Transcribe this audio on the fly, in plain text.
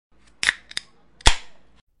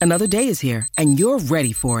Another day is here, and you're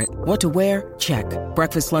ready for it. What to wear? Check.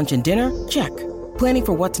 Breakfast, lunch, and dinner? Check. Planning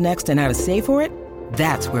for what's next and how to save for it?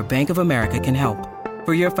 That's where Bank of America can help.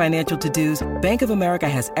 For your financial to-dos, Bank of America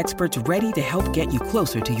has experts ready to help get you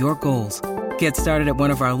closer to your goals. Get started at one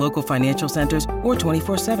of our local financial centers or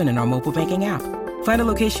 24/7 in our mobile banking app. Find a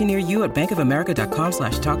location near you at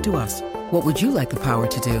bankofamerica.com/talktous. What would you like the power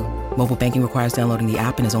to do? Mobile banking requires downloading the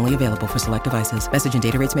app and is only available for select devices. Message and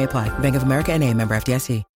data rates may apply. Bank of America NA, member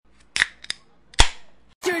FDIC.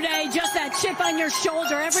 Yesterday, just that chip on your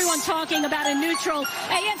shoulder. Everyone talking about a neutral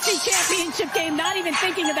AFC Championship game, not even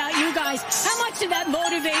thinking about you guys. How much did that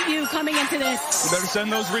motivate you coming into this? You better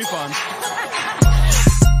send those refunds.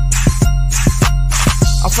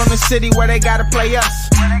 I'm from the city where they gotta play us.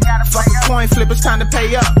 Fuck a coin flip, it's time to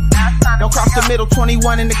pay up. Don't cross the middle,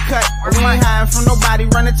 21 in the cut. We ain't hiding from nobody,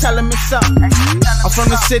 run and tell them it's up. I'm from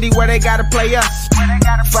the city where they gotta play us.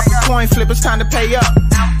 Fuck a coin flip, it's time to pay up.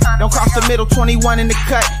 Don't cross the middle, 21 in the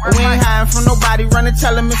cut. We ain't hiding from nobody, run and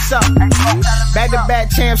tell them it's up.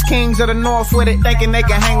 Back-to-back champs, kings of the north with it. Thinking they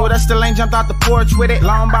can hang with us, still ain't jumped out the porch with it.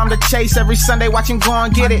 Long bomb to chase every Sunday, watch him go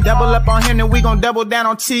and get it. Double up on him, then we gon' double down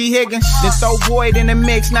on T. Higgins. Then throw Boyd in the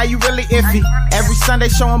mix, now you really iffy. Every Sunday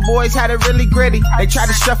showing boys how to really gritty. They try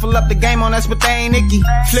to shuffle up the game on us, but they ain't icky.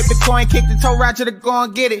 Flip the coin, kick the toe Roger to go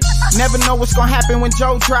and get it. Never know what's gonna happen when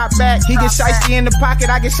Joe drop back. He get shiesty in the pocket,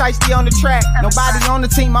 I get shiesty on the track. Nobody on the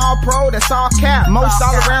team all pro, that's all cap. Most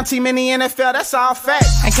all around team in the NFL, that's all fact.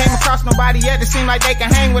 Ain't came across nobody yet that seem like they can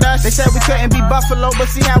hang with us. They said we couldn't be Buffalo, but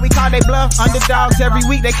see how we call they bluff. Underdogs every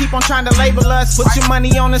week, they keep on trying to label us. Put your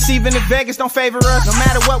money on us, even if Vegas don't favor us. No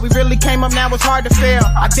matter what, we really came up, now it's hard to fail.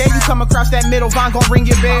 I dare you come across that middle, Von gon' ring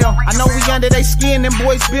your bell. I know we under they skin, them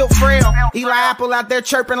boys built frail. Eli Apple out there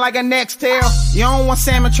chirping like a next tail. You don't want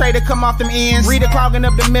Salmon Trey to come off them ends. Rita clogging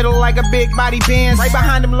up the middle like a big body Benz. Right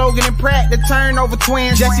behind them Logan and Pratt, the turnover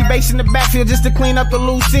twins. Jesse Bates in the backfield just to clean up the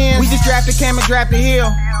loose ends. We just drafted Cam and drafted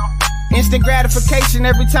Hill. Instant gratification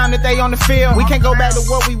every time that they on the field. We can't go back to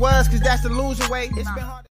what we was, cause that's the loser way. It's been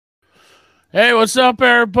hard. Hey, what's up,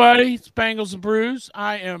 everybody? It's Bengals and Brews.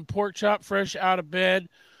 I am Pork Chop, fresh out of bed,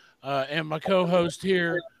 and my co-host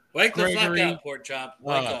here, Wake the fuck Gregory. up, Pork Chop.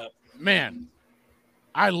 Wake up. Man,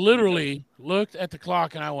 I literally looked at the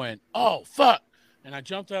clock and I went, oh, fuck. And I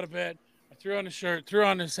jumped out of bed, I threw on the shirt, threw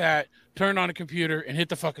on this hat, turned on the computer, and hit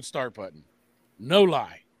the fucking start button. No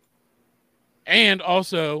lie. And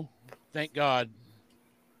also, thank God,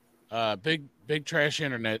 Big Trash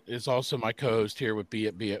Internet is also my co-host here with Be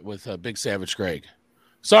It with Big Savage Greg.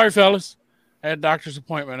 Sorry, fellas. I had a doctor's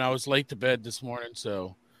appointment. I was late to bed this morning,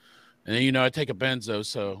 so, and then, I take a benzo,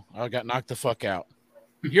 so I got knocked the fuck out.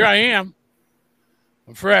 Here I am.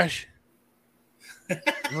 I'm fresh.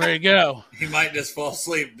 I'm ready to go. You might just fall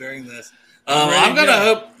asleep during this. I'm going to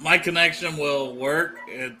hope my connection will work.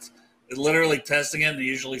 It's literally testing it. It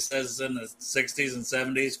usually says it's in the 60s and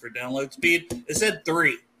 70s for download speed. It said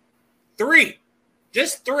 3. 3.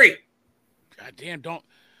 Just 3. God damn,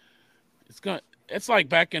 it's like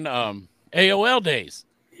back in AOL days.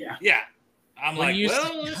 Yeah. I'm When like, you well,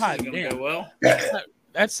 used this to- is going to God go well.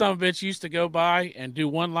 That son of a bitch used to go by and do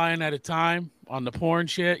one line at a time on the porn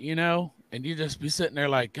shit, and you just be sitting there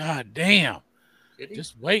like, God damn,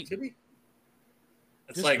 just wait. It's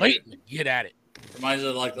Just like, wait and get at it. reminds me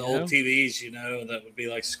of like the old TVs, that would be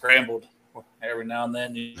like scrambled every now and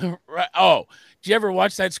then. Right. Oh, did you ever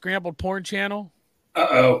watch that scrambled porn channel?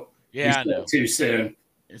 Uh-oh. Yeah, I know. Too soon.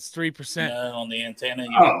 It's 3%. On the antenna.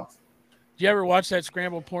 Oh. Did you ever watch that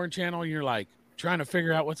scrambled porn channel? You're like trying to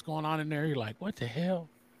figure out what's going on in there. You're like, what the hell?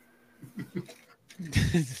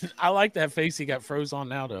 I like that face he got froze on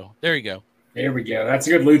now, though. There you go. There we go. That's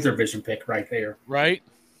a good Luther Vision pick right there. Right?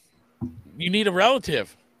 You need a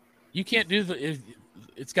relative. You can't do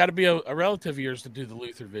it's got to be a relative of yours to do the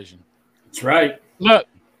Luther Vision. That's right. Look,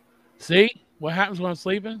 see what happens when I'm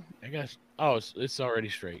sleeping? I guess. Oh, it's already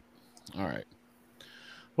straight. All right.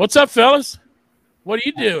 What's up, fellas? What are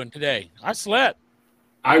you doing today? I slept.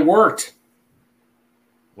 I worked.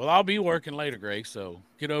 Well, I'll be working later, Greg, so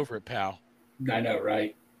get over it, pal. I know,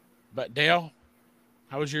 right? But Dale,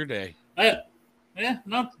 how was your day? Yeah,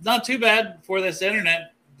 not too bad before this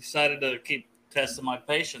internet decided to keep testing my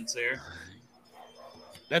patience here.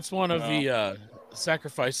 That's one of the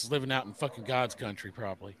sacrifices living out in fucking God's country,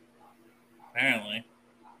 probably. Apparently.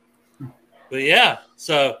 But yeah,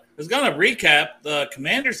 so I was going to recap the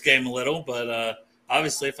Commanders game a little, but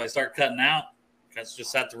obviously if I start cutting out, I guess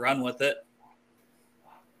just have to run with it.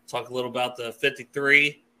 Talk a little about the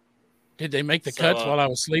 53. Did they make the cuts while I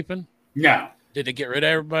was sleeping? No. Did they get rid of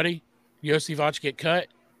everybody? Yossi Vach get cut?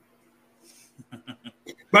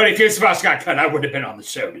 But if Yossi Vach got cut, I would have been on the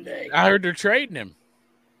show today. I heard they're trading him.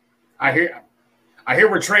 I hear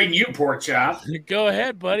we're trading you, Pork Chop. Go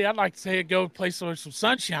ahead, buddy. I'd like to say go play some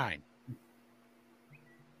sunshine.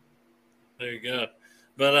 There you go.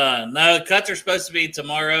 But no, cuts are supposed to be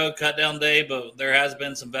tomorrow, cut down day, but there has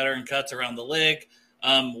been some veteran cuts around the league.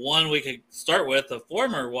 One we could start with, a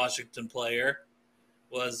former Washington player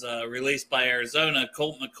was released by Arizona,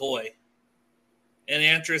 Colt McCoy. Any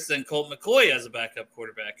interest in Colt McCoy as a backup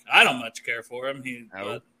quarterback? I don't much care for him.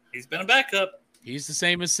 But he's been a backup. He's the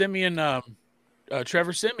same as Simeon,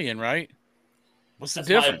 Trevor Simeon, right? What's the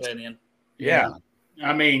That's difference? my opinion. Yeah.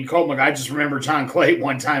 I mean, Colt, I just remember John Clay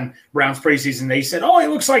one time, Browns preseason, they said, oh, he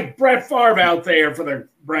looks like Brett Favre out there for the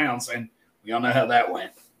Browns. And we all know how that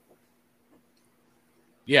went.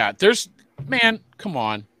 Yeah, man, come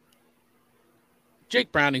on.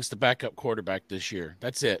 Jake Browning's the backup quarterback this year.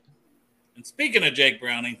 That's it. And speaking of Jake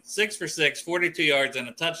Browning, 6 for 6, 42 yards and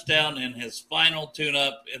a touchdown in his final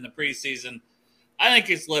tune-up in the preseason. I think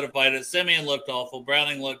he solidified it. Simeon looked awful.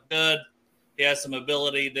 Browning looked good. He has some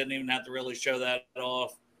ability. Didn't even have to really show that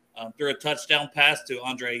off. Threw a touchdown pass to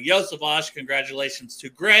Andre Yosevash. Congratulations to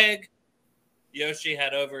Greg. Yoshi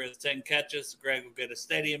had over his 10 catches. Greg will get a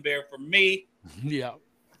stadium beer from me. Yeah.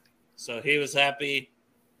 So he was happy.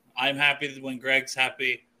 I'm happy when Greg's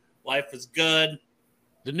happy. Life is good.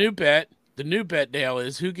 The new bet, Dale,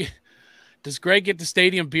 is does Greg get the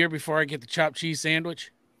stadium beer before I get the chopped cheese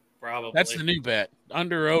sandwich? Probably. That's the new bet.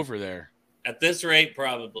 Under or over there. At this rate,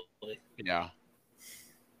 probably. Yeah.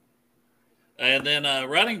 And then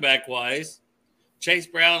running back wise, Chase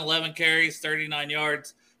Brown, 11 carries, 39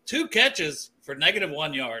 yards, 2 catches for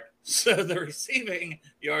 -1 yard. So the receiving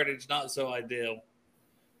yardage not so ideal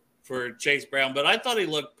for Chase Brown, but I thought he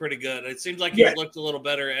looked pretty good. It seems like he's looked a little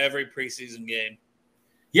better every preseason game.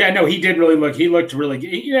 Yeah, no, he did really look. He looked really good.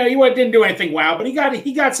 You know, he didn't do anything wow, but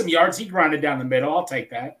he got some yards. He grinded down the middle. I'll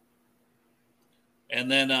take that. And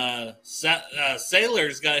then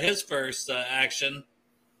Sailor's got his first action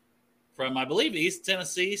from, I believe, East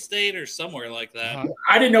Tennessee State or somewhere like that.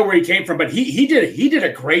 I didn't know where he came from, but he did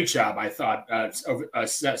a great job, I thought,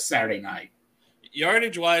 Saturday night.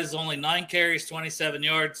 Yardage-wise, only 9 carries, 27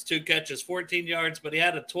 yards, 2 catches, 14 yards, but he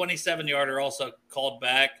had a 27-yarder also called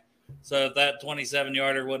back. So if that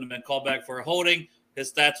 27-yarder wouldn't have been called back for a holding,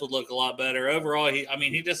 his stats would look a lot better. Overall,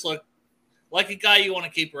 he just looked like a guy you want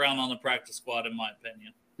to keep around on the practice squad, in my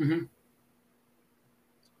opinion. Mm-hmm.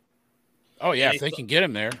 Oh, yeah, if they can get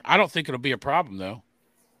him there. I don't think it'll be a problem, though.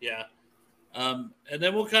 Yeah. And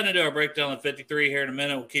then we'll kind of do our breakdown of 53 here in a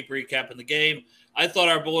minute. We'll keep recapping the game. I thought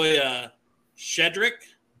our boy Shedrick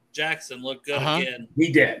Jackson looked good again.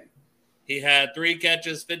 He did. He had 3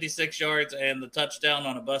 catches, 56 yards, and the touchdown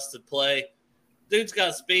on a busted play. Dude's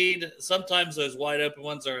got speed. Sometimes those wide open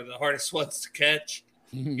ones are the hardest ones to catch.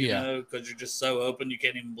 Yeah. Because you're just so open, you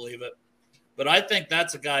can't even believe it. But I think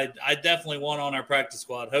that's a guy I definitely want on our practice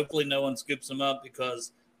squad. Hopefully no one scoops him up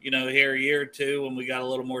because, here a year or two when we got a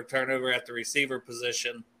little more turnover at the receiver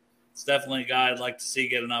position, it's definitely a guy I'd like to see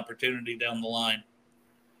get an opportunity down the line.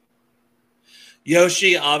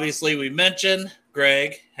 Yoshi, obviously we mentioned.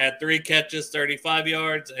 Greg had 3 catches, 35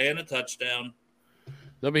 yards, and a touchdown.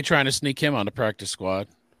 They'll be trying to sneak him on the practice squad.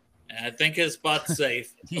 And I think his spot's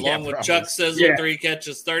safe. probably. Along with Chuck Sizzle, 3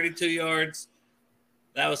 catches, 32 yards.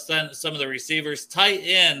 That was some of the receivers. Tight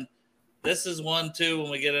end, this is one, too,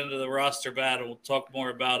 when we get into the roster battle. We'll talk more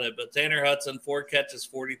about it. But Tanner Hudson, 4 catches,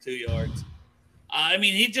 42 yards.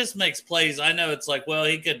 He just makes plays. I know it's like, well,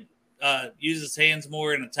 he could use his hands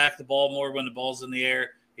more and attack the ball more when the ball's in the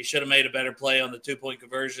air. He should have made a better play on the 2-point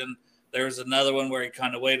conversion. There was another one where he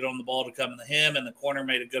kind of waited on the ball to come to him, and the corner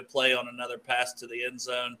made a good play on another pass to the end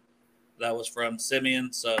zone. That was from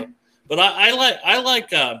Simeon. So, but I like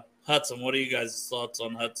Hudson. What are you guys' thoughts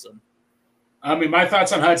on Hudson? My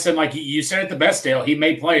thoughts on Hudson, like you said it the best, Dale. He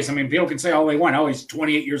made plays. People can say all they want. Oh, he's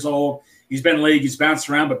 28 years old. He's been in the league. He's bounced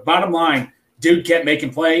around. But bottom line, dude kept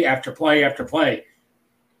making play after play after play.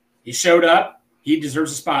 He showed up. He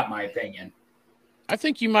deserves a spot, in my opinion. I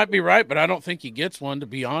think you might be right, but I don't think he gets one, to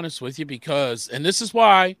be honest with you, because this is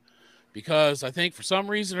why, because I think for some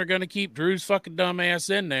reason they're going to keep Drew's fucking dumb ass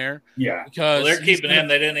in there. Yeah. Because they're keeping him.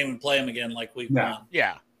 They didn't even play him again like week 1.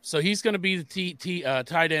 Yeah. So he's going to be the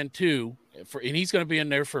tight end too, and he's going to be in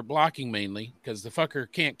there for blocking mainly because the fucker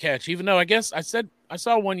can't catch. Even though I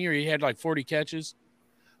saw one year he had like 40 catches,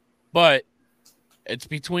 but it's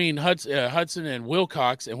between Hudson and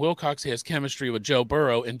Wilcox has chemistry with Joe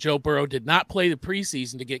Burrow, and Joe Burrow did not play the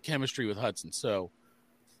preseason to get chemistry with Hudson. So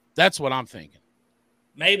that's what I'm thinking.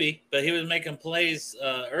 Maybe, but he was making plays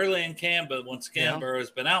early in camp, but once again,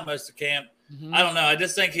 Burrow's been out most of camp. I don't know. I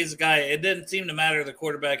just think he's a guy. It didn't seem to matter the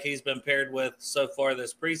quarterback he's been paired with so far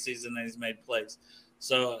this preseason that he's made plays.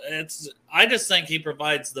 So I just think he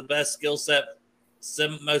provides the best skill set,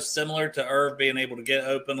 most similar to Irv being able to get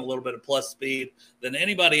open, a little bit of plus speed than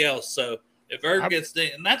anybody else. So if Irv gets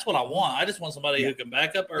dinged, and that's what I want. I just want somebody who can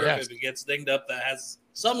back up Irv if he gets dinged up that has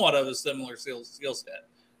somewhat of a similar skill set.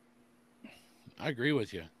 I agree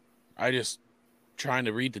with you. I just trying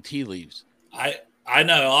to read the tea leaves. I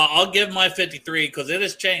know. I'll give my 53 because it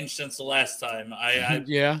has changed since the last time.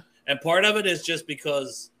 And part of it is just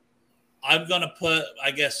because I'm going to put,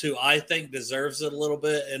 I guess, who I think deserves it a little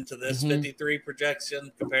bit into this 53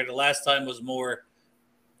 projection compared to last time was more,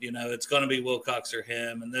 it's going to be Wilcox or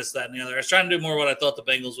him and this, that, and the other. I was trying to do more what I thought the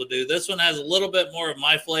Bengals would do. This one has a little bit more of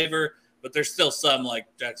my flavor, but there's still some like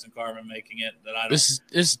Jackson Carman making it that I don't. This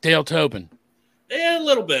is Dale Tobin. Yeah, a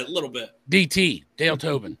little bit. DT, Dale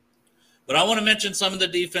Tobin. But I want to mention some of the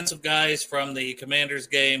defensive guys from the Commanders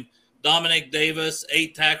game. Dominic Davis,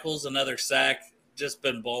 8 tackles, another sack, just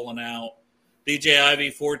been balling out. DJ Ivy,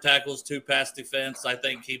 4 tackles, 2 pass defense. I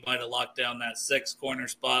think he might have locked down that 6 corner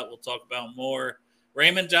spot. We'll talk about more.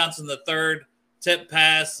 Raymond Johnson, the 3rd, tip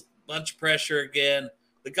pass, bunch of pressure again.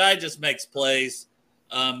 The guy just makes plays.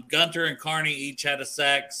 Gunter and Carney each had a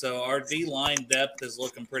sack, so our D-line depth is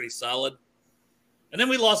looking pretty solid. And then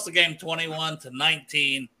we lost the game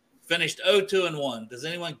 21-19. Finished 0-2-1. Does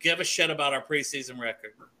anyone give a shit about our preseason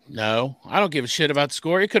record? No, I don't give a shit about the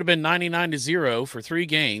score. It could have been 99-0 for 3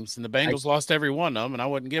 games, and the Bengals lost every one of them, and I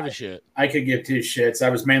wouldn't give a shit. I could give 2 shits. I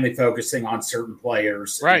was mainly focusing on certain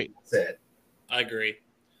players. Right. That's it. I agree.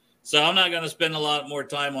 So I'm not going to spend a lot more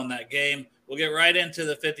time on that game. We'll get right into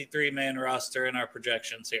the 53-man roster and our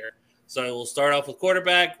projections here. So we'll start off with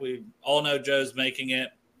quarterback. We all know Joe's making it.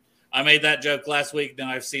 I made that joke last week. Now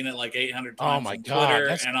I've seen it like 800 times on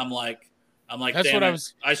Twitter, and I'm like, that's damn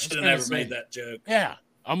what I should have never made that joke. Yeah,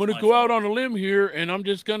 I'm going to go out on a limb here, and I'm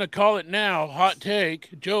just going to call it now. Hot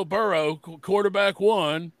take: Joe Burrow, quarterback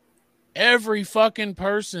 1. Every fucking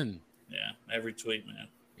person. Yeah, every tweet, man.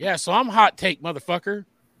 Yeah, so I'm hot take, motherfucker.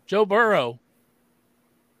 Joe Burrow.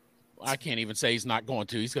 I can't even say he's not going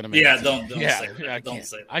to. He's going to make. Yeah, don't say that. Don't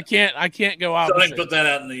say that. I can't go out. Don't put that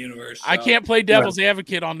out in the universe. I can't play devil's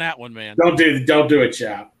advocate on that one, man. Don't do it,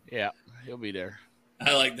 Chap. Yeah, he'll be there.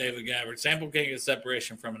 I like David Gabbard. Sample can't get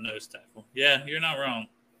separation from a nose tackle. Yeah, you're not wrong.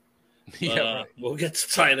 But, right. We'll get to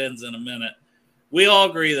tight ends in a minute. We all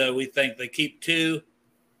agree, though. We think they keep 2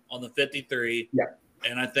 on the 53. Yeah.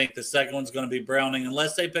 And I think the second one's going to be Browning,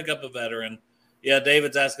 unless they pick up a veteran. Yeah,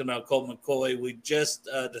 David's asking about Colt McCoy. We just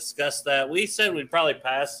discussed that. We said we'd probably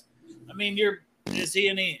pass. I mean, is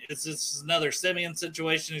this another Simeon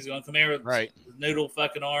situation? He's going to come here with his noodle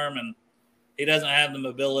fucking arm, and he doesn't have the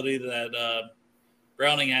mobility that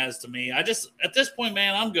Browning has to me. At this point,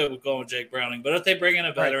 man, I'm good with going with Jake Browning. But if they bring in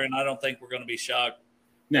a veteran, I don't think we're going to be shocked.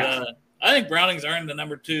 No. I think Browning's earned the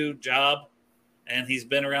number 2 job, and he's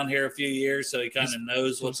been around here a few years, so he kind of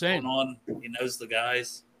knows what's going on. He knows the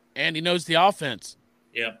guys. And he knows the offense.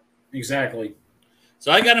 Yeah. Exactly.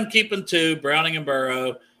 So I got him keeping 2, Browning and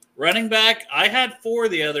Burrow. Running back, I had 4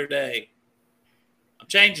 the other day. I'm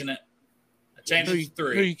changing it. I changed it to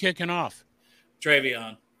 3. Who are you kicking off?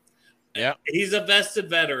 Travion. Yeah. He's a vested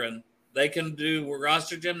veteran. They can do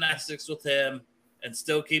roster gymnastics with him and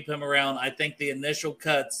still keep him around. I think the initial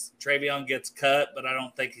cuts, Travion gets cut, but I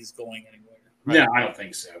don't think he's going anywhere. Right? No, I don't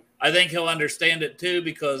think so. I think he'll understand it, too,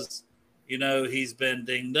 because – he's been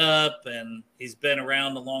dinged up and he's been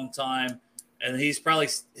around a long time, and he'll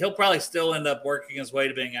probably still end up working his way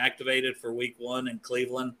to being activated for week 1 in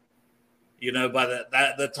Cleveland, by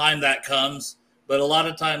the time that comes. But a lot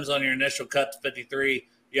of times on your initial cut to 53,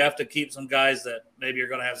 you have to keep some guys that maybe you're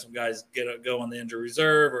going to have some guys go on the injury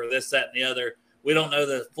reserve or this, that, and the other. We don't know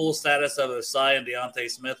the full status of Osai and Deontay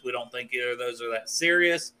Smith. We don't think either of those are that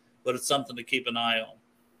serious, but it's something to keep an eye on.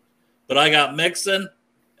 But I got Mixon,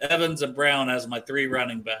 Evans, and Brown as my 3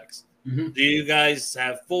 running backs. Mm-hmm. Do you guys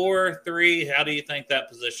have 4, 3? How do you think that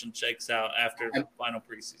position shakes out after the final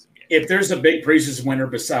preseason game? If there's a big preseason winner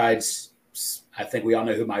besides, I think we all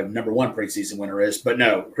know who my number 1 preseason winner is, but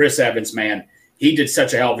no, Chris Evans, man, he did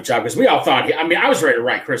such a hell of a job because we all thought, I was ready to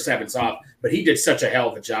write Chris Evans off, but he did such a hell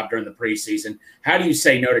of a job during the preseason. How do you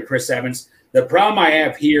say no to Chris Evans? The problem I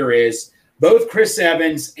have here is both Chris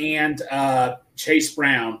Evans and Chase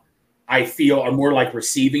Brown, I feel, are more like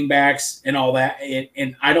receiving backs and all that.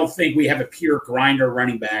 And I don't think we have a pure grinder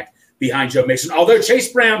running back behind Joe Mixon. Although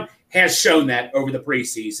Chase Brown has shown that over the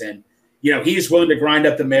preseason. He's willing to grind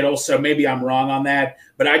up the middle, so maybe I'm wrong on that.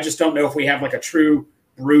 But I just don't know if we have like a true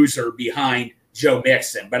bruiser behind Joe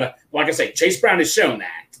Mixon. But like I say, Chase Brown has shown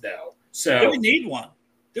that, though. So we need one.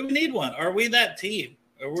 Do we need one? Are we that team?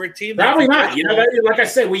 Or we're a team? Probably not. You know, like I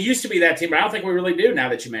said, we used to be that team, but I don't think we really do now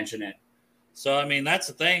that you mention it. So, I mean, that's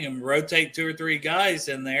the thing. And rotate 2 or 3 guys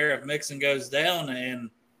in there if Mixon goes down and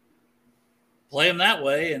play them that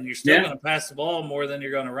way, and you're still going to pass the ball more than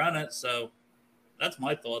you're going to run it. So that's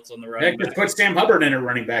my thoughts on the running back. Just put Sam Hubbard in a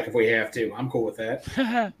running back if we have to. I'm cool with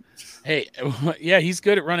that. Hey, yeah, he's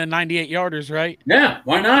good at running 98-yarders, right? Yeah,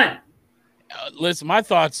 why not? Listen, my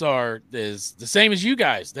thoughts is the same as you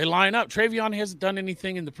guys. They line up. Travion hasn't done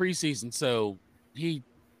anything in the preseason, so he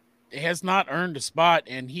has not earned a spot,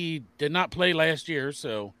 and he did not play last year.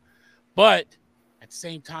 So, but at the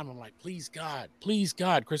same time, I'm like, please God,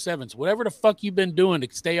 Chris Evans, whatever the fuck you've been doing to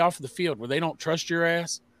stay off the field where they don't trust your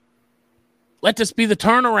ass, let this be the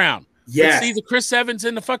turnaround. Yes. Let's see the Chris Evans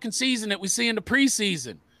in the fucking season that we see in the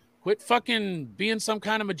preseason. Quit fucking being some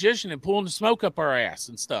kind of magician and pulling the smoke up our ass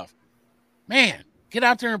and stuff. Man, get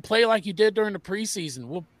out there and play like you did during the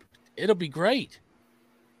preseason. It'll be great.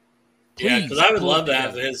 Yeah, because I would love to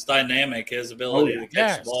have his dynamic, his ability to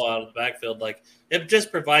catch the ball out of the backfield. Like, it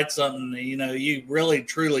just provides something, you know, you really,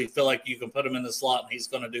 truly feel like you can put him in the slot and he's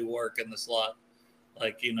going to do work in the slot.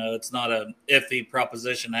 Like, you know, it's not a iffy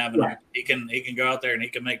proposition having him. He can go out there and he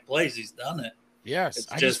can make plays. He's done it. Yes.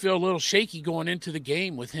 I just feel a little shaky going into the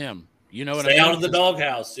game with him. You know what I mean? Stay out of the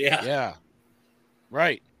doghouse. Yeah. Yeah.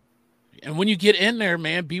 Right. And when you get in there,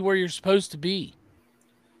 man, be where you're supposed to be.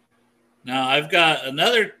 Now, I've got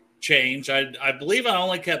another change. I believe I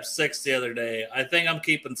only kept 6 the other day. I think I'm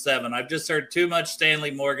keeping 7. I've just heard too much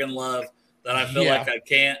Stanley Morgan love that I feel like I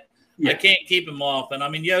can't keep him off. And I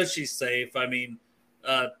mean, Yoshi's safe. I mean,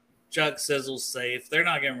 Chuck Sizzle's safe. They're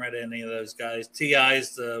not getting rid of any of those guys.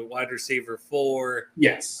 T.I.'s the wide receiver 4.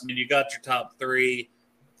 Yes. I mean, you got your top 3.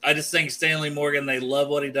 I just think Stanley Morgan, they love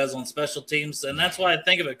what he does on special teams. And that's why I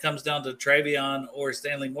think if it comes down to Travion or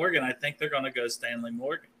Stanley Morgan, I think they're going to go Stanley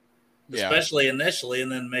Morgan, especially initially,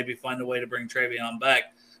 and then maybe find a way to bring Travion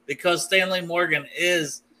back. Because Stanley Morgan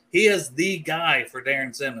is the guy for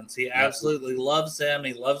Darren Simmons. He absolutely loves him.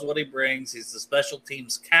 He loves what he brings. He's the special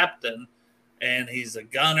teams captain, and he's a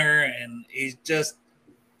gunner, and he's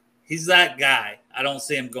that guy. I don't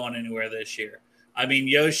see him going anywhere this year. I mean,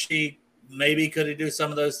 Yoshi, maybe could he do some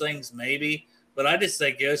of those things? Maybe. But I just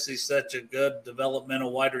think Yoshi's such a good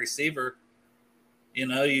developmental wide receiver. You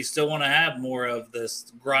know, you still want to have more of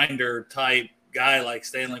this grinder type guy like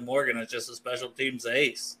Stanley Morgan as just a special teams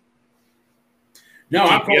ace. No,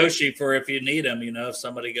 I'm Yoshi for if you need him, you know, if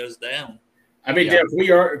somebody goes down. I mean, Dave,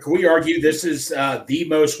 can we argue this is the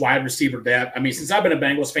most wide receiver depth? I mean, since I've been a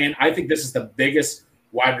Bengals fan, I think this is the biggest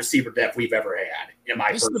wide receiver depth we've ever had.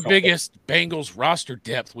 This is the biggest Bengals roster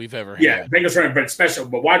depth we've ever had. Yeah, Bengals running,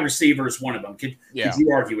 but wide receiver is one of them. Could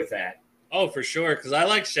you argue with that? Oh, for sure, because I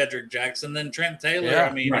like Shedrick Jackson. Then Trent Taylor,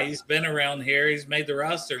 I mean, he's been around here. He's made the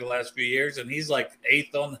roster the last few years, and he's like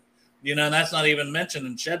 8th on, you know, and that's not even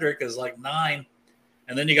mentioning Shedrick is like 9.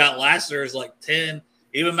 And then you got Lassiter is like 10.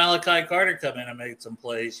 Even Malachi Carter come in and made some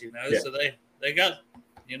plays, you know. Yeah. So they got,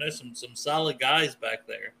 you know, some solid guys back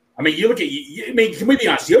there. I mean, you look at – I mean, can we be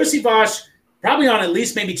honest? Yossi Vosh, probably on at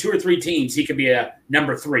least maybe 2 or 3 teams, he could be a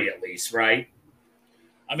number 3 at least, right?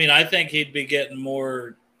 I mean, I think he'd be getting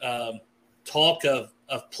more talk of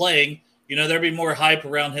playing. You know, there'd be more hype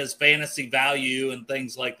around his fantasy value and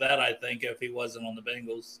things like that, I think, if he wasn't on the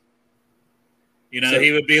Bengals. You know,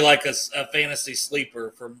 he would be like a fantasy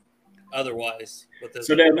sleeper from otherwise. With this.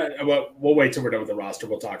 So then, we'll wait till we're done with the roster.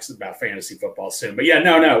 We'll talk about fantasy football soon. But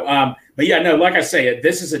no. Like I say,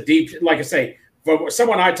 this is a deep. Like I say, for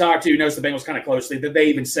someone I talked to who knows the Bengals kind of closely, that they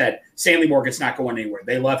even said Stanley Morgan's not going anywhere.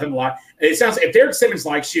 They love him a lot. It sounds if Derek Simmons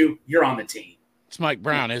likes you, you're on the team. It's Mike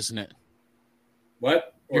Brown, isn't it?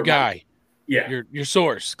 What? Your guy. Yeah. Your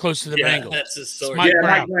source, close to the Bengals. That's his source. Mike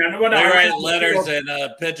Brown. Well, they write letters and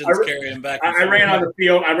pigeons carry him back. I ran on the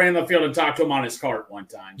field. I ran on the field and talked to him on his cart one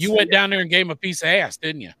time. You went down there and gave him a piece of ass,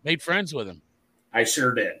 didn't you? Made friends with him. I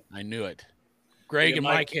sure did. I knew it. Greg and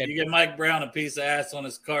Mike had. You get Mike Brown a piece of ass on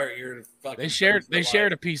his cart. You're fucking. They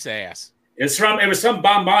shared a piece of ass. It was some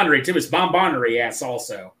bonbonnery too. It was bonbonnery ass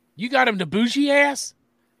also. You got him the bougie ass.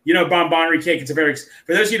 You know, bonbonnery cake. For those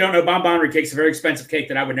of you who don't know, bonbonnery cake is a very expensive cake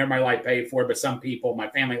that I would never in my life pay for, but some people, my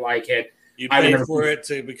family, like it. You pay for it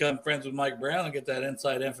to become friends with Mike Brown and get that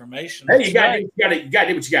inside information. Hey, you got to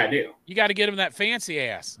do what you got to do. You got to get him that fancy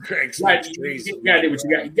ass. You got to do what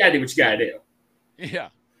you got to do. Yeah.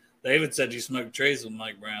 David said you smoked trees with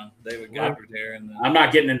Mike Brown. David Goddard here. I'm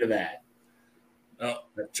not getting into that. Oh,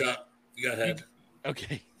 Chop, you go ahead.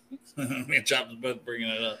 Okay. Me and Chop was both bringing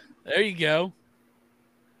it up. There you go.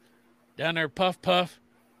 Down there, puff, puff,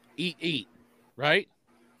 eat, right?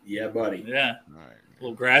 Yeah, buddy. Yeah. All right.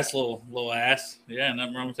 Little grass, little ass. Yeah,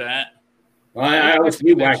 nothing wrong with that. Well, I was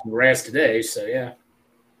be whacking grass today, so yeah.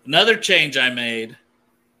 Another change I made.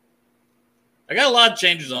 I got a lot of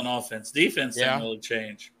changes on offense. Defense didn't really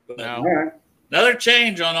change. But another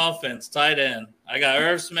change on offense, tight end. I got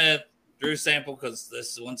Irv Smith, Drew Sample, because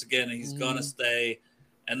this once again he's gonna stay.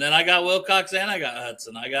 And then I got Wilcox and I got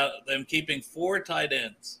Hudson. I got them keeping 4 tight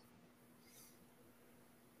ends.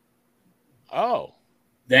 Oh.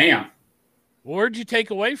 Damn. Where'd you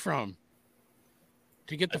take away from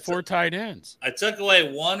to get the 4 tight ends? I took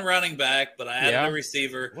away 1 running back, but I added a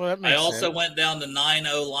receiver. Well, I also went down to 9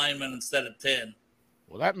 O-linemen instead of 10.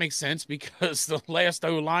 Well, that makes sense because the last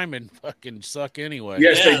O-linemen fucking suck anyway.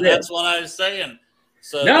 Yes, they did. That's what I was saying.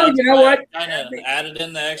 So no, you know what? Kind of added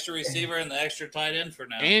in the extra receiver and the extra tight end for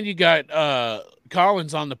now. And you got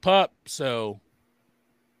Collins on the pup, so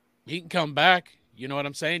he can come back. You know what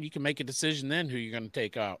I'm saying? You can make a decision then who you're going to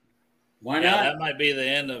take out. Why not? Yeah, that might be the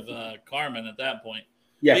end of Carmen at that point.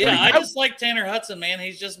 Yeah, I just like Tanner Hudson, man.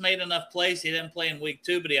 He's just made enough plays. He didn't play in week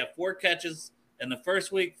 2, but he had 4 catches in the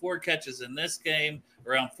first week, 4 catches in this game,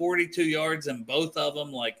 around 42 yards in both of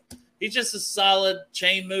them. Like, he's just a solid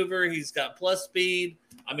chain mover. He's got plus speed.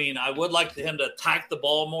 I mean, I would like him to attack the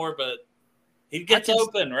ball more, but he gets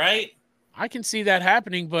open, right? I can see that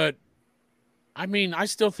happening, but I mean, I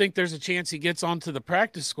still think there's a chance he gets onto the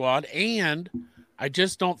practice squad, and I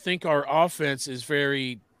just don't think our offense is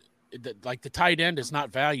very – like the tight end is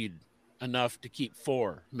not valued enough to keep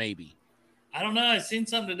 4, maybe. I don't know. I seen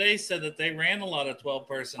something today said that they ran a lot of 12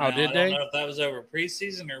 personnel. Oh, did I don't know if that was over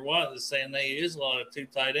preseason or what. It's saying they use a lot of 2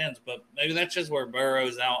 tight ends, but maybe that's just where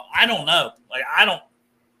Burrow's out. I don't know.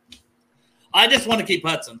 I just want to keep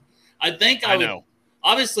Hudson. I think I would. Know.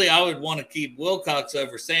 Obviously, I would want to keep Wilcox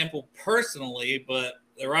over Sample personally, but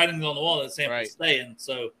the writing's on the wall that Sample's staying.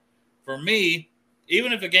 So for me,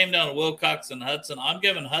 even if it came down to Wilcox and Hudson, I'm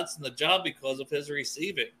giving Hudson the job because of his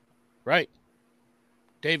receiving. Right.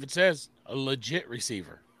 David says a legit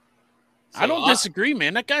receiver. So I don't disagree,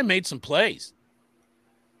 man. That guy made some plays.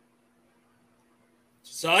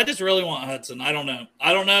 So I just really want Hudson. I don't know.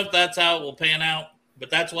 I don't know if that's how it will pan out, but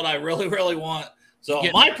that's what I really, really want. So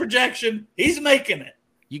my projection, he's making it.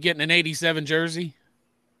 You getting an 87 jersey?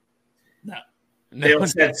 No. Dale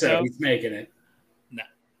said so. He's making it. No.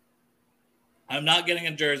 I'm not getting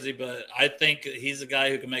a jersey, but I think he's a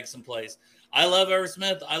guy who can make some plays. I love Irv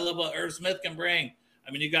Smith. I love what Irv Smith can bring.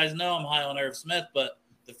 I mean, you guys know I'm high on Irv Smith, but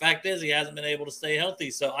the fact is he hasn't been able to stay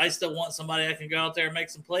healthy. So I still want somebody that can go out there and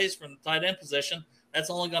make some plays from the tight end position.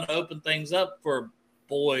 That's only going to open things up for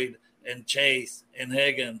Boyd and Chase and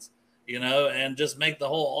Higgins, you know, and just make the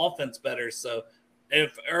whole offense better. So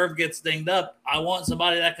if Irv gets dinged up, I want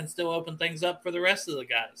somebody that can still open things up for the rest of the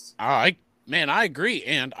guys. I agree.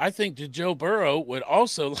 And I think that Joe Burrow would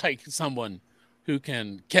also like someone who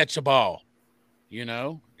can catch a ball, you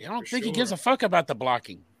know. I don't think he gives a fuck about the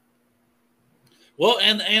blocking. Well,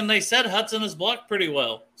 and they said Hudson has blocked pretty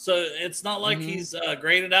well. So it's not like he's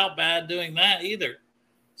graded out bad doing that either.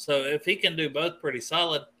 So if he can do both pretty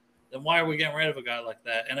solid, then why are we getting rid of a guy like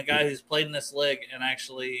that? And a guy who's played in this league and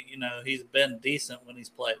actually, you know, he's been decent when he's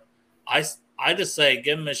played. I just say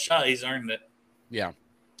give him a shot. He's earned it. Yeah,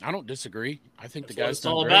 I don't disagree. I think that's the guy's what it's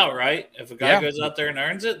all about, right? If a guy goes out there and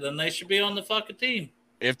earns it, then they should be on the fucking team.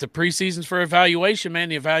 If the preseason's for evaluation, man,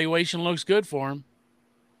 the evaluation looks good for him.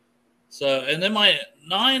 So, and then my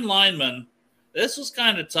 9 linemen, this was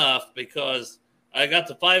kind of tough because I got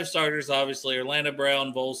the 5 starters, obviously, Orlando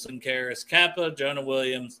Brown, Volson, Karras, Kappa, Jonah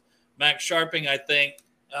Williams, Max Sharping, I think.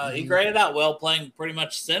 He graded out well, playing pretty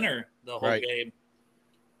much center the whole game.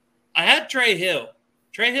 I had Trey Hill.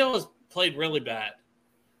 Trey Hill has played really bad.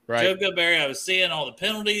 Right. Joe Goodberry, I was seeing all the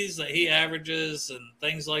penalties that he averages and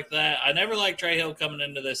things like that. I never liked Trey Hill coming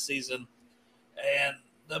into this season. And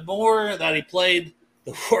the more that he played,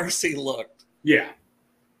 the worse he looked. Yeah.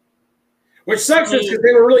 Which sucks because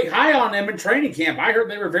they were really high on him in training camp. I heard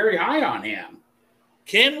they were very high on him.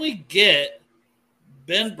 Can we get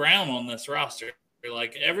Ben Brown on this roster?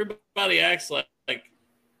 Like, everybody acts like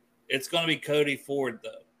it's going to be Cody Ford, though.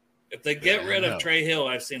 If they get rid of Trey Hill,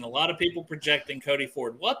 I've seen a lot of people projecting Cody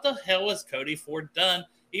Ford. What the hell has Cody Ford done?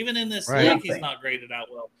 Even in this league, he's not graded out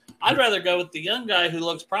well. I'd rather go with the young guy who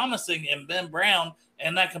looks promising in Ben Brown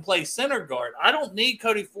and that can play center guard. I don't need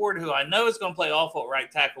Cody Ford, who I know is going to play awful at right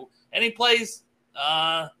tackle. And he plays,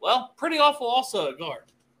 pretty awful also at guard.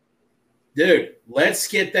 Dude, let's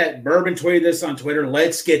get that. Bourbon tweeted this on Twitter.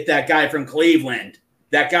 Let's get that guy from Cleveland.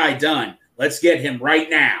 That guy done. Let's get him right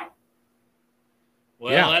now.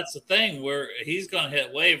 Well, that's the thing. He's going to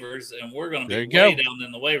hit waivers, and we're going to be way down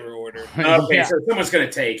in the waiver order. Okay, so someone's going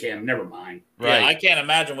to take him. Never mind. Right. Yeah, I can't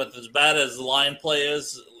imagine with as bad as the line play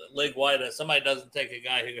is league-wide, if somebody doesn't take a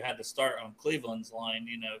guy who had to start on Cleveland's line,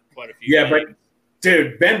 quite a few games. But,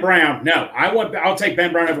 dude, Ben Brown, no. I'll take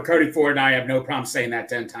Ben Brown over Cody Ford, and I have no problem saying that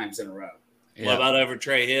 10 times in a row. Yeah. What about over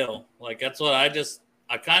Trey Hill? That's what I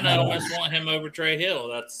kind of almost want him over Trey Hill.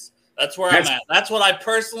 That's where I'm at. That's what I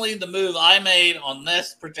personally, the move I made on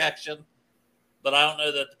this projection, but I don't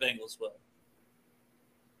know that the Bengals will.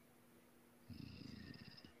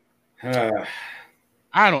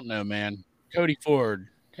 I don't know, man. Cody Ford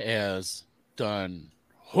has done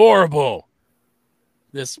horrible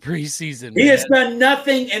this preseason. He has done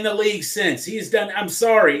nothing in the league since. I'm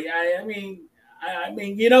sorry. I mean,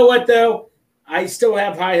 you know what, though? I still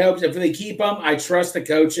have high hopes. If they keep him, I trust the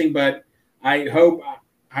coaching, but I hope –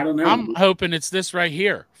 I don't know. I'm hoping it's this right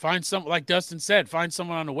here. Find some, like Dustin said, find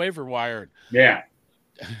someone on the waiver wire. Yeah.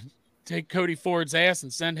 Take Cody Ford's ass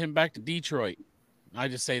and send him back to Detroit. I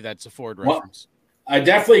just say that's a Ford reference. I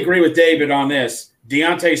definitely agree with David on this.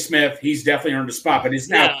 Deontay Smith, he's definitely earned a spot, but he's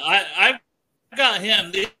now. Yeah, I got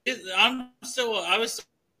him. I was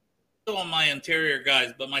still on my interior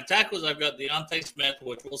guys, but my tackles, I've got Deontay Smith,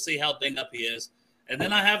 which we'll see how dinged up he is. And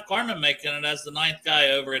then I have Carmen making it as the 9th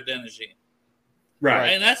guy over at Adeniji. Right.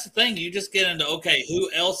 And that's the thing. You just get into, okay,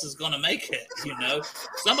 who else is going to make it?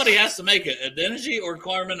 Somebody has to make it. Adeniji or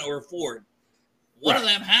Carmen or Ford. One of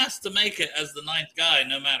them has to make it as the 9th guy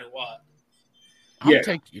no matter what. I'm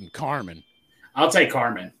taking Carmen. I'll take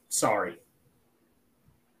Carmen. Sorry.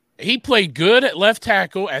 He played good at left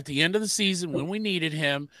tackle at the end of the season when we needed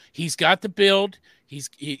him. He's got the build. He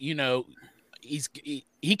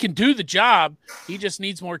can do the job. He just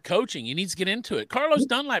needs more coaching. He needs to get into it. Carlos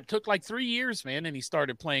Dunlap took 3 years, man, and he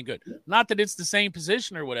started playing good. Not that it's the same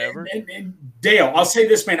position or whatever. And Dale, I'll say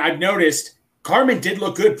this, man. I've noticed Carmen did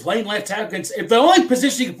look good playing left tackle. If the only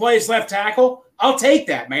position you can play is left tackle, I'll take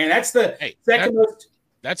that, man. That's the second most.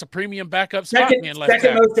 That's a premium backup spot, man.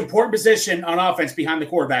 Second most important position on offense behind the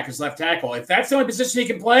quarterback is left tackle. If that's the only position he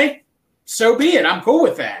can play, so be it. I'm cool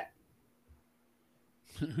with that.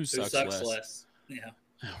 Who sucks less? Yeah.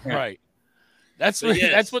 Right. That's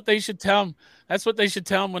what they should tell him. That's what they should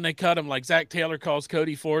tell him when they cut him. Like Zach Taylor calls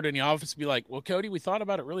Cody Ford in the office, be like, "Well, Cody, we thought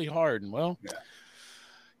about it really hard, and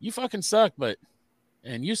you fucking suck,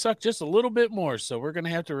 and you suck just a little bit more, so we're gonna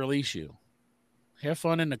have to release you. Have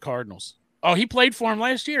fun in the Cardinals." Oh, he played for him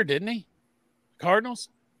last year, didn't he? Cardinals?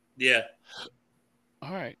 Yeah.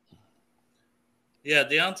 All right. Yeah,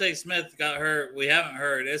 Deontay Smith got hurt. We haven't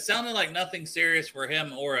heard. It sounded like nothing serious for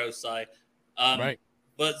him or Osai. Right.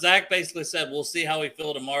 But Zach basically said, we'll see how we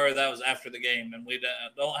feel tomorrow. That was after the game, and we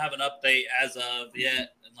don't have an update as of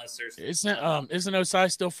yet unless there's – Isn't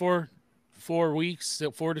Osai still 4 weeks,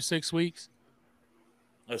 still 4 to 6 weeks?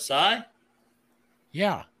 Osai?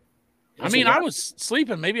 Yeah. I mean, I was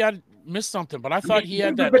sleeping. Maybe I missed something, but I thought he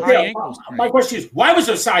had that high ankle strain. My question is, why was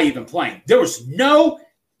Osai even playing? There was not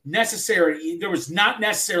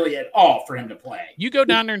necessarily at all for him to play. You go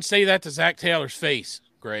down there and say that to Zach Taylor's face,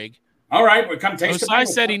 Greg. All right, well, come taste the Bengals. I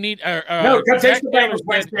said he need. Come taste the Bengals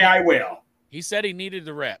Wednesday. I will. He said he needed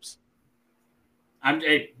the reps.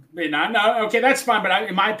 Okay, that's fine, but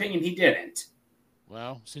in my opinion, he didn't.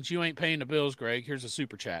 Well, since you ain't paying the bills, Greg, here's a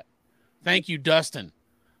super chat. Thank you, Dustin,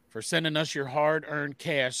 for sending us your hard-earned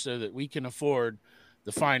cash so that we can afford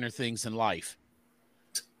the finer things in life.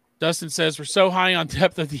 Dustin says, we're so high on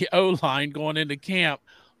depth of the O-line going into camp.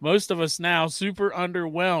 Most of us now super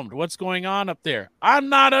underwhelmed. What's going on up there? I'm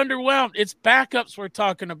not underwhelmed. It's backups we're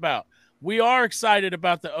talking about. We are excited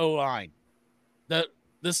about the O-line.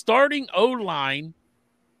 The starting O-line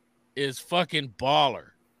is fucking baller.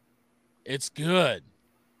 It's good.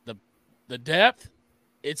 The depth,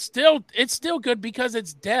 it's still good because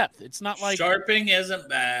it's depth. It's not like Sharping isn't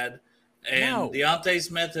bad. And Deontay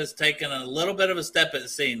Smith has taken a little bit of a step, it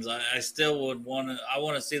seems. I still would want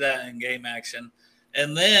to see that in game action.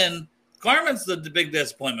 And then Carmen's the big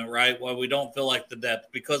disappointment, right? Why we don't feel like the depth,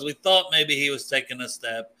 because we thought maybe he was taking a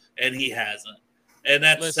step and he hasn't. And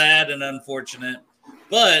that's sad and unfortunate.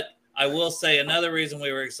 But I will say another reason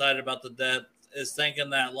we were excited about the depth is thinking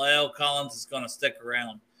that La'el Collins is going to stick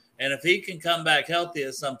around. And if he can come back healthy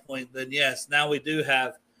at some point, then yes, now we do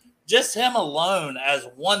have just him alone as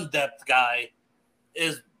one depth guy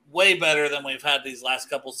is way better than we've had these last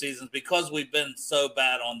couple seasons because we've been so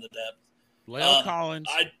bad on the depth. La'el Collins.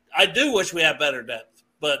 I do wish we had better depth,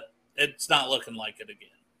 but it's not looking like it again.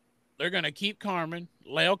 They're going to keep Carmen.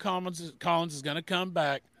 La'el Collins is going to come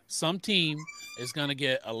back. Some team is going to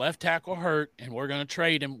get a left tackle hurt, and we're going to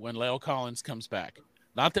trade him when La'el Collins comes back.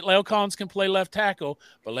 Not that La'el Collins can play left tackle,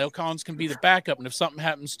 but La'el Collins can be the backup. And if something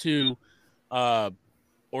happens to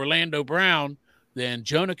Orlando Brown, then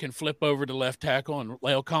Jonah can flip over to left tackle and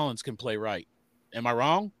La'el Collins can play right. Am I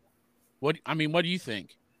wrong? What do you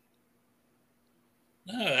think?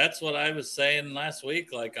 No, that's what I was saying last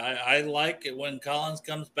week. Like, I like it when Collins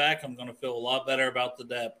comes back. I'm going to feel a lot better about the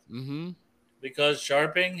depth. Mm-hmm. Because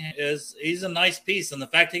Sharping he's a nice piece. And the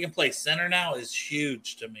fact he can play center now is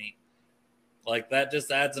huge to me. Like, that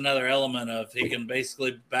just adds another element of he can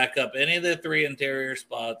basically back up any of the three interior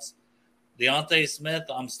spots. Deontay Smith,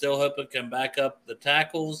 I'm still hoping can back up the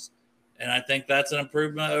tackles. And I think that's an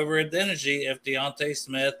improvement over Adeniji if Deontay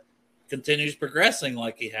Smith continues progressing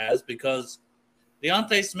like he has, because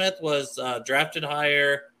Deontay Smith was drafted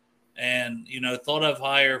higher and, thought of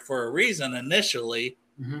higher for a reason initially.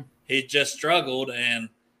 Mm-hmm. He just struggled, and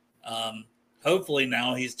hopefully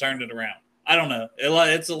now he's turned it around. I don't know.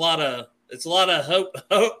 It's a lot of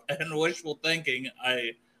hope and wishful thinking.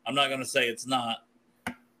 I'm not going to say it's not,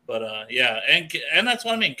 but yeah, and that's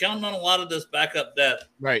what I mean. Counting on a lot of this backup depth,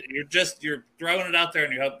 right? You're throwing it out there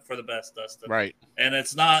and you're hoping for the best, Dustin. Right. And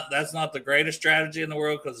that's not the greatest strategy in the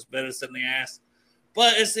world because it's bitters in the ass.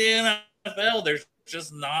 But it's the NFL. There's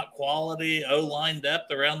just not quality O-line depth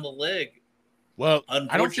around the league. Well,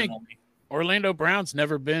 I don't think Orlando Brown's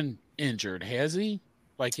never been injured, has he?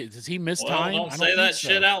 Like, does he miss time? Don't say that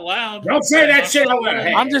shit out loud. Don't say that shit out loud.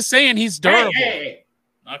 I'm just saying he's durable. Hey.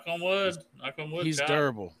 Knock on wood. He's God.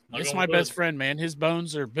 durable. That's my best friend, man. His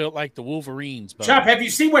bones are built like the Wolverines' bones. Chop, have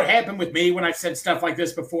you seen what happened with me when I said stuff like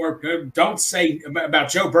this before? Don't say about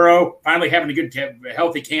Joe Burrow finally having a good,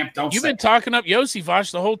 healthy camp. You've been talking up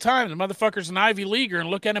Yosivach the whole time. The motherfucker's an Ivy Leaguer, and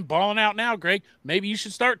look at him balling out now, Greg. Maybe you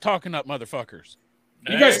should start talking up motherfuckers.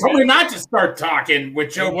 You guys told me not to start talking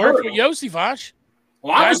with Joe Burrow. With Yosivach.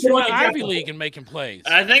 Well, I was the one in Ivy League and making plays.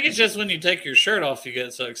 I think it's just when you take your shirt off, you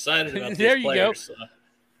get so excited about there these you players. Go. So.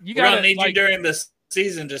 You We're gonna need you during this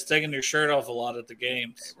season, just taking your shirt off a lot at the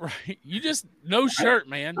games. Right? You just no shirt,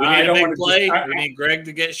 man. We need a big play. We need Greg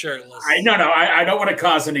to get shirtless. I don't want to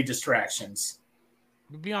cause any distractions.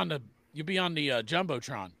 You'll be on the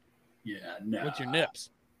jumbotron. Yeah, no. With your nips.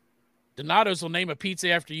 Donato's will name a pizza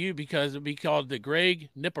after you because it'll be called the Greg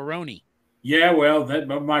Nipperoni. Yeah, well, I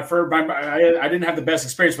didn't have the best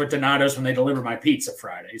experience with Donato's when they delivered my pizza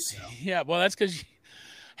Fridays. So. Yeah, well, that's because.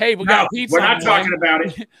 Hey, we got pizza. We're not talking about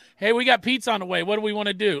it. Hey, we got pizza on the way. What do we want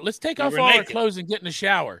to do? Let's take off all our clothes and get in the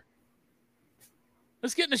shower.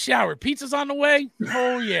 Let's get in the shower. Pizza's on the way?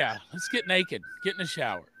 Oh, yeah. Let's get naked. Get in the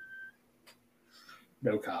shower.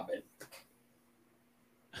 No comment.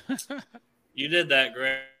 You did that,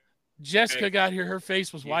 Greg. Jessica got here. Her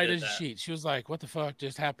face was white as a sheet. She was like, what the fuck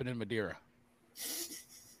just happened in Madeira?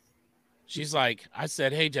 She's like, I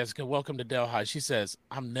said, hey, Jessica, welcome to Delhi. She says,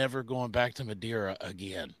 I'm never going back to Madeira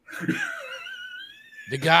again.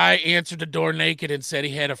 The guy answered the door naked and said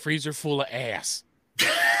he had a freezer full of ass.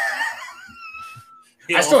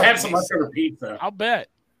 I still have some leftover pizza. I'll bet.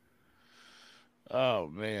 Oh,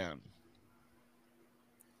 man.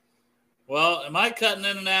 Well, am I cutting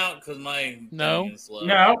in and out because my thing is low?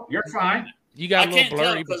 No, you're fine. You got a little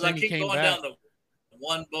blurry because I keep going down to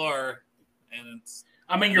one bar, and it's.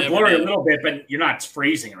 I mean, you're blurry a little bit, but you're not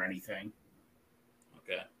freezing or anything.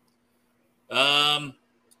 Okay.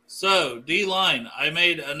 So D-line, I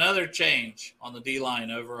made another change on the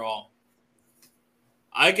D-line overall.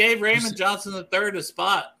 I gave Raymond Johnson III a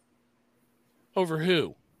spot. Over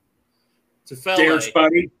who? Tufele. Derek's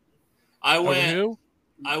buddy. I went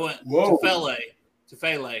Tufele.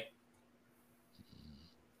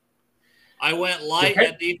 I went light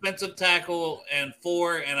at defensive tackle and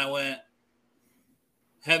 4, and I went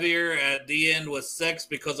heavier at the end with 6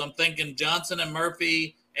 because I'm thinking Johnson and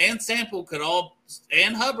Murphy and Sample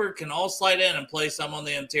and Hubbard can all slide in and play some on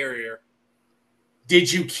the interior.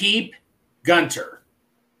 Did you keep Gunter?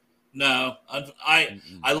 No, I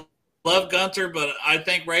love Gunter, but I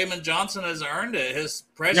think Raymond Johnson has earned it. His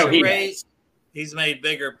pressure rate, he's made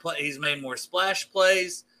he's made more splash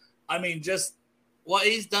plays. I mean, just what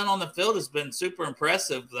he's done on the field has been super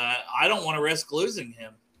impressive that I don't want to risk losing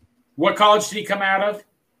him. What college did he come out of?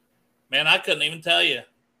 Man, I couldn't even tell you.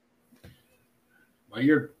 Well,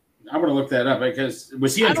 I'm going to look that up because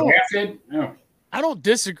was he undrafted? No. I don't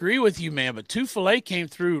disagree with you, man, but Tufele came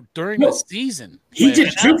through during the season.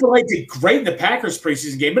 Tufele did great in the Packers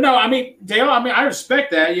preseason game. But no, I mean, Dale, I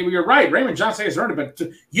respect that. You're right. Raymond Johnson has earned it, but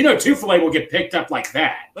Tufele will get picked up like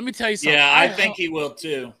that. Let me tell you something. Yeah, I think he will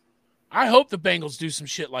too. I hope the Bengals do some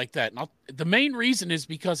shit like that. And the main reason is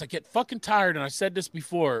because I get fucking tired, and I said this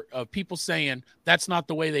before, of people saying that's not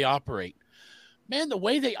the way they operate. Man, the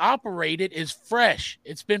way they operate it is fresh.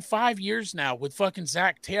 It's been 5 years now with fucking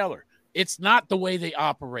Zach Taylor. It's not the way they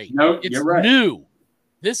operate. No, it's you're right. New.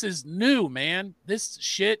 This is new, man. This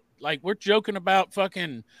shit, like we're joking about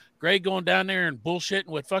fucking Greg going down there and bullshitting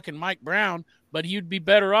with fucking Mike Brown, but you'd be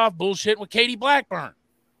better off bullshitting with Katie Blackburn.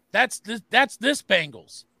 That's this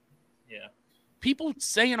Bengals. Yeah. People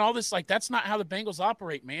saying all this like that's not how the Bengals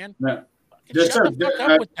operate, man. No. Shut the fuck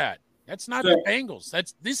up with that. That's not the Bengals.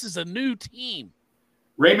 This is a new team.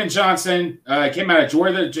 Raymond Johnson came out of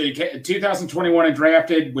Georgia 2021 and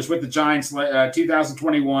drafted, was with the Giants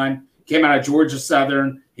 2021, came out of Georgia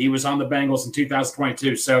Southern. He was on the Bengals in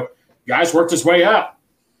 2022. So guys worked his way up.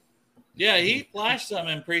 Yeah, he flashed some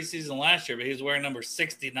in preseason last year, but he was wearing number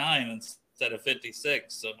 69 instead of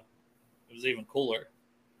 56. So it was even cooler.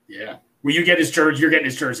 Yeah. Well, you get his jersey. You're getting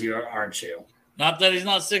his jersey, aren't you? Not that he's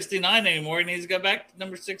not 69 anymore. He needs to go back to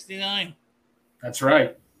number 69. That's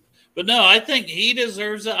right. But no, I think he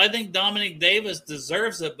deserves it. I think Dominic Davis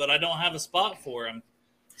deserves it, but I don't have a spot for him.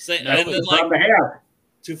 Tufele,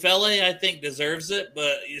 I think, deserves it,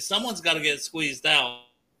 but someone's got to get squeezed out.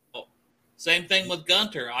 Same thing with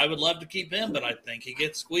Gunter. I would love to keep him, but I think he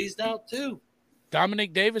gets squeezed out too.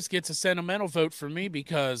 Dominic Davis gets a sentimental vote for me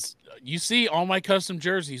because you see all my custom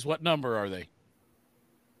jerseys. What number are they?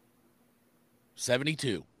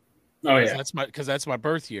 72. Oh yeah, because that's my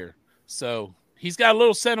birth year. So he's got a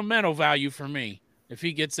little sentimental value for me if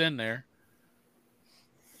he gets in there.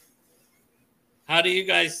 How do you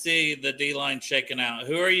guys see the D-line shaking out?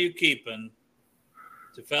 Who are you keeping?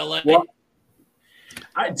 Tufele? Well,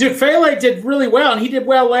 Tufele did really well, and he did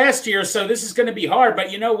well last year, so this is going to be hard.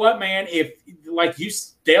 But you know what, man? If, like you,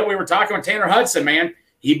 Dale, we were talking with Tanner Hudson, man.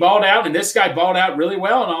 He balled out, and this guy balled out really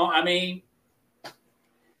well and all. I mean –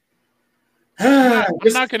 I'm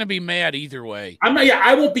not going to be mad either way.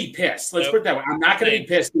 I won't be pissed. Let's put it that way. I'm not going to be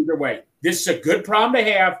pissed either way. This is a good problem to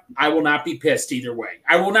have. I will not be pissed either way.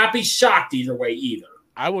 I will not be shocked either way either.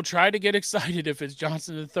 I will try to get excited if it's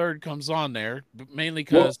Johnson III comes on there, but mainly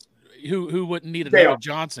because who wouldn't need another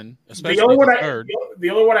Johnson, especially the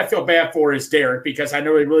only one I feel bad for is Derek because I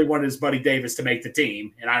know he really wanted his buddy Davis to make the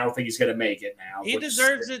team, and I don't think he's going to make it now. He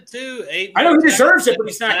deserves it too. I know he deserves it, but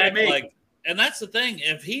he's not going to make it. And that's the thing.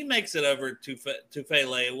 If he makes it over to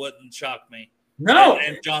Tufele, it wouldn't shock me. No.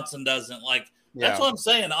 And Johnson doesn't. That's what I'm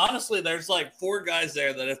saying. Honestly, there's 4 guys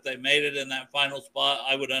there that if they made it in that final spot,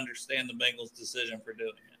 I would understand the Bengals' decision for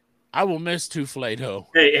doing it. I will miss Tufele, though.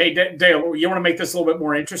 Hey, Dale, you want to make this a little bit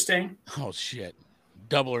more interesting? Oh, shit.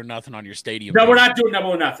 Double or nothing on your stadium. No, we're not doing double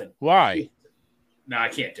or nothing. Why? No, I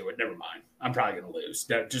can't do it. Never mind. I'm probably going to lose.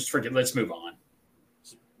 Just forget. Let's move on.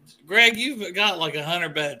 Greg, you've got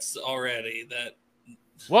 100 bets already.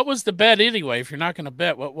 What was the bet anyway? If you're not going to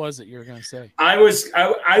bet, what was it you were going to say? I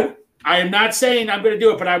am not saying I'm going to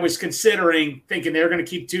do it, but I was thinking they were going to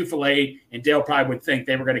keep Tufele, and Dale probably would think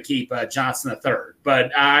they were going to keep Johnson III.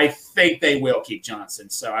 But I think they will keep Johnson,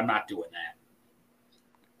 so I'm not doing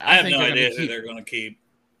that. I have no idea who they're going to keep.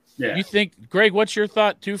 Yeah. You think, Greg? What's your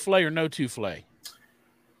thought? Tufele or no Tufele?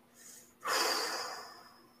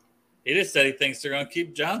 He just said he thinks they're going to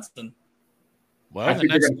keep Johnson. Well, I think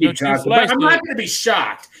they're going to keep Johnson. But I'm not going to be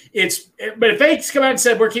shocked. But if they come out and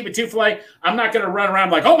said we're keeping Tufele, I'm not going to run around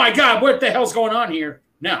like, oh my God, what the hell's going on here?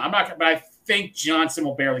 No, I'm not. But I think Johnson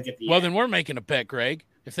will barely get the. Well, then we're making a bet, Greg.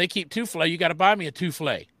 If they keep Tufele, you got to buy me a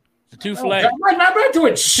Tufele. The Tufele. I'm not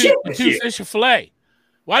doing shit with you. Two fish of filet.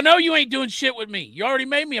 Well, I know you ain't doing shit with me. You already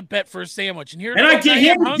made me a bet for a sandwich, and I get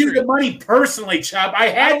him to do the money personally, Chubb.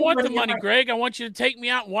 I don't want the money, Greg. I want you to take me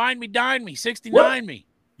out, wine me, dine me, 69 me.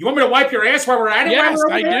 You want me to wipe your ass while we're at it? Yes,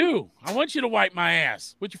 I do. I want you to wipe my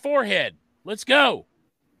ass with your forehead. Let's go.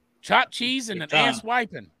 Chopped cheese and an ass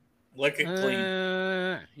wiping. Lick it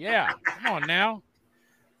clean. Yeah. Come on now.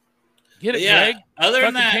 Get it, Greg. Other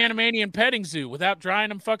than that, Panamanian petting zoo without drying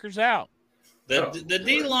them fuckers out. The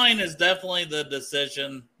D-line is definitely the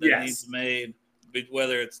decision that needs made,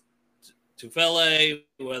 whether it's Tufele,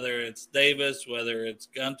 whether it's Davis, whether it's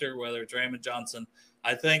Gunter, whether it's Raymond Johnson.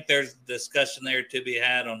 I think there's discussion there to be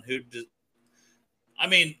had on who I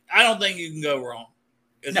don't think you can go wrong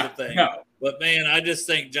is the thing. No. But, man, I just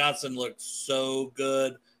think Johnson looked so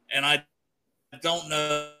good, and I don't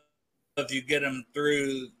know if you get him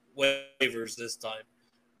through waivers this time.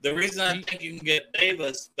 The reason I think you can get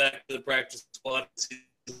Davis back to the practice squad is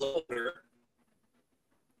he's older.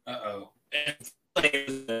 Uh-oh.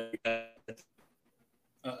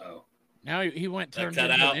 Uh-oh. Now he turned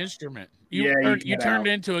into an instrument. You turned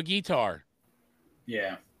into a guitar.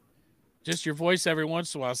 Yeah. Just your voice every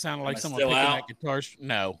once in a while sounded like someone picking that guitar.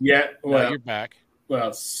 No. Yeah. Well, no, you're back.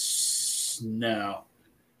 Well, no.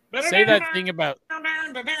 say that thing about.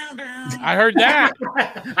 I heard that.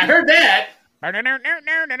 I heard that.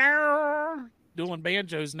 Dueling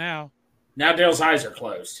banjos now. Now Dale's eyes are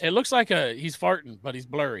closed. It looks like he's farting, but he's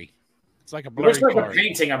blurry. It's like a It blurry looks like fart, a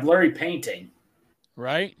painting, a blurry painting.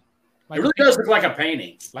 right? Like It really does look like a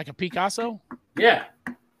painting. like a Picasso. Yeah.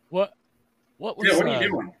 What was Yeah, what are you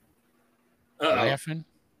doing? laughing?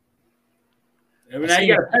 Now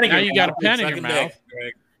you got a pen in Now your you got a mouth. pen in your Sucking mouth. dick,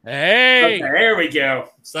 Greg. Hey, Okay, there we go.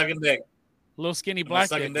 Sucking dick. little skinny Am I black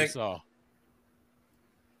sucking dick we dick? saw.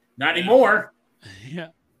 Not anymore. Yeah.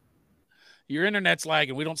 Your internet's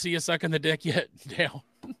lagging. We don't see you sucking the dick yet, Dale.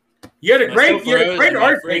 You had a I'm great, so you had a frozen, great I'm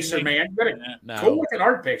art freezing. picture, man. You got a No. cool looking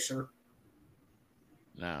art picture.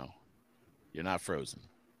 No, you're not frozen.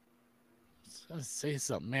 Let's say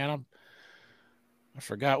something, man. I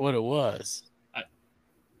forgot what it was.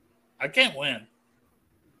 I can't win.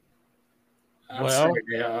 I'm Well-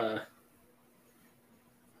 sorry,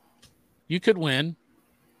 You could win.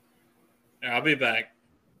 Yeah, I'll be back.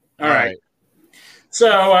 all right.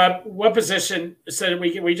 So, what position? So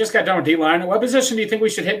we just got done with D-line. What position do you think we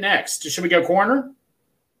should hit next? Should we go corner?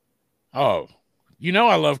 Oh,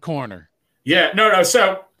 I love corner. Yeah, no.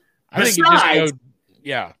 So, I think you besides, just go.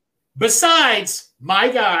 Yeah. besides my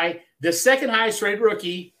guy, the second highest rated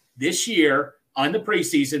rookie this year on the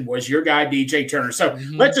preseason was your guy DJ Turner. So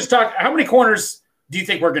let's just talk. How many corners do you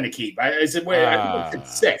think we're going to keep? Is it? I think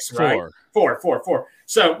it's 6, right? Four.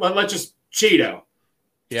 So let's just Cheeto.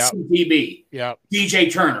 Yeah. CTB. Yeah. DJ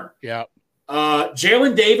Turner. Yeah.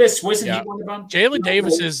 Jalen Davis, wasn't Yeah. he one of them? Jalen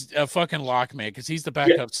Davis is a fucking lock man because he's the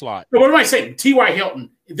backup slot. No, what am I saying? T.Y. Hilton,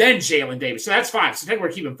 then Jalen Davis. So that's 5. So I think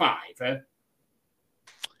we're keeping 5.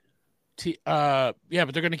 Yeah,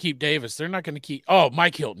 but they're going to keep Davis. They're not going to keep. Oh,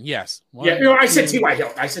 Mike Hilton. Yes. Yeah, no, I said T.Y.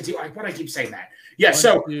 Hilton. I said T.Y. Why do I keep saying that? Yeah,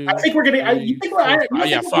 so I think we're going to. You think we're?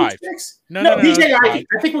 Yeah, 5. No, No, DJ it's Ivy.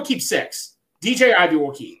 I think we'll keep 6. DJ Ivy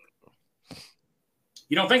will keep.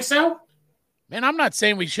 You don't think so? Man, I'm not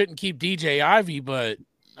saying we shouldn't keep DJ Ivy, but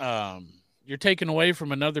you're taking away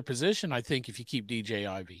from another position, I think, if you keep DJ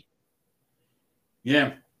Ivy.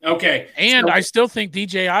 Yeah. Okay. And So- I still think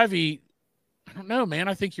DJ Ivy, I don't know, man.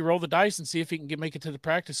 I think you roll the dice and see if he can make it to the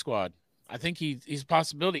practice squad. I think he's a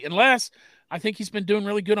possibility. Unless I think he's been doing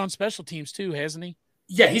really good on special teams too, hasn't he?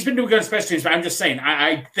 Yeah, he's been doing good on special teams, but I'm just saying,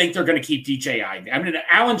 I think they're going to keep DJ Ivy. I mean,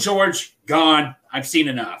 Alan George, gone. I've seen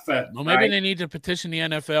enough. Well, maybe they need to petition the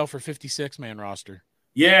NFL for 56-man roster.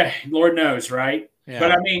 Yeah, Lord knows, right? Yeah.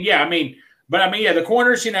 But the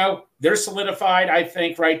corners, they're solidified, I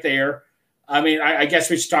think, right there. I mean, I guess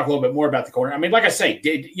we should talk a little bit more about the corner. I mean, like I say,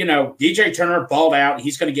 DJ Turner balled out.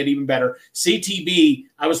 He's going to get even better. CTB,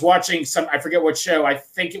 I was watching I forget what show. I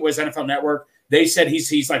think it was NFL Network. They said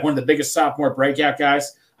he's like one of the biggest sophomore breakout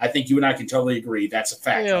guys. I think you and I can totally agree. That's a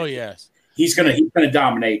fact. Hell yes. He's gonna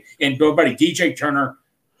dominate. And buddy, DJ Turner,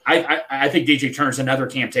 I think DJ Turner's another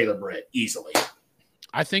Cam Taylor Britt easily.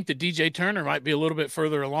 I think that DJ Turner might be a little bit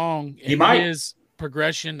further along in his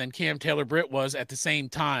progression than Cam Taylor Britt was at the same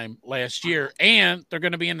time last year. And they're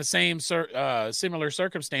going to be in the same similar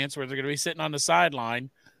circumstance where they're going to be sitting on the sideline,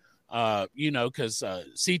 because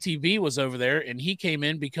CTB was over there and he came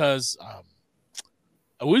in because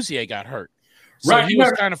Awuzie got hurt. So he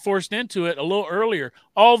was kind of forced into it a little earlier.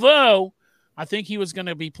 Although I think he was going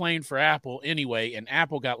to be playing for Apple anyway, and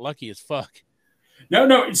Apple got lucky as fuck. No,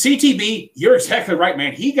 CTB, you're exactly right,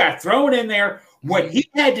 man. He got thrown in there. What he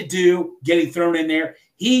had to do getting thrown in there,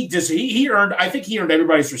 he earned. I think he earned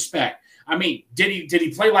everybody's respect. I mean, did he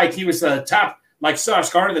play like he was the top, like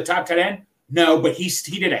Sauce Gardner, the top tight end? No, but he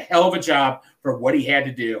did a hell of a job for what he had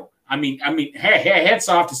to do. I mean, hats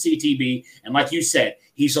off to CTB, and like you said,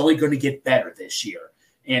 he's only going to get better this year.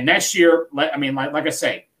 And next year, I mean, like I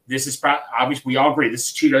say, this is obviously we all agree this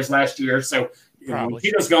is Cheeto's last year. So when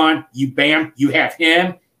Cheeto's gone, you have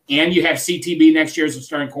him, and you have CTB next year as a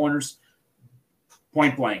starting corners.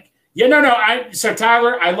 Point blank. Yeah, no. So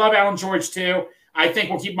Tyler, I love Alan George too. I think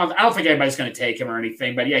we'll keep him on. I don't think anybody's going to take him or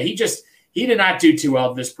anything, but yeah, he did not do too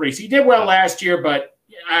well this preseason. He did well last year, but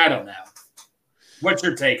I don't know. What's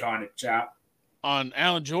your take on it, Chop? On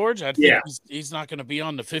Alan George, I think he's not going to be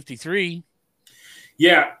on the 53.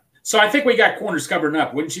 Yeah. So I think we got corners covered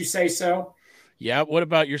up. Wouldn't you say so? Yeah. What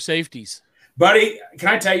about your safeties? Buddy, can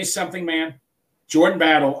I tell you something, man? Jordan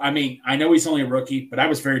Battle, I mean, I know he's only a rookie, but I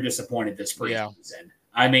was very disappointed this preseason. Yeah.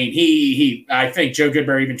 I mean, I think Joe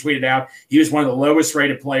Goodberry even tweeted out he was one of the lowest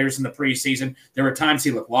rated players in the preseason. There were times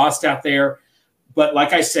he looked lost out there. But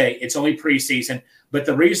like I say, it's only preseason. But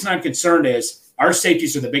the reason I'm concerned is our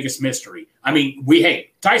safeties are the biggest mystery. I mean,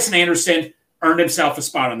 Tyson Anderson earned himself a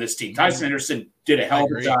spot on this team. Tyson Anderson did a hell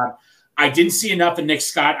of a job. I didn't see enough of Nick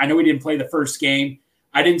Scott. I know he didn't play the first game.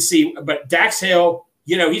 I didn't see, but Dax Hill,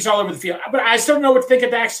 he's all over the field. But I still don't know what to think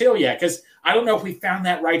of Dax Hill yet because I don't know if we found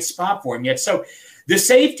that right spot for him yet. So the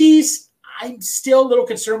safeties, I'm still a little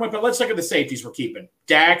concerned with, but let's look at the safeties we're keeping.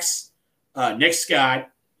 Dax, Nick Scott,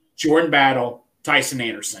 Jordan Battle, Tyson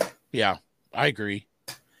Anderson. Yeah, I agree.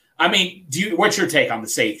 I mean, what's your take on the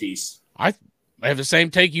safeties? I have the same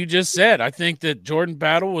take you just said. I think that Jordan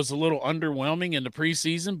Battle was a little underwhelming in the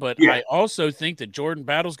preseason, but I also think that Jordan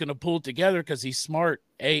Battle's going to pull it together because he's smart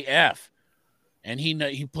AF. And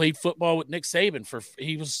he played football with Nick Saban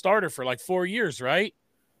he was a starter for like 4 years, right?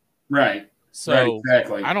 Right. So right,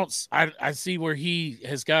 exactly. I see where he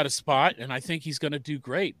has got a spot, and I think he's going to do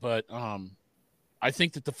great. But I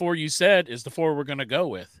think that the 4 you said is the 4 we're going to go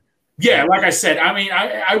with. Yeah, like I said, I mean,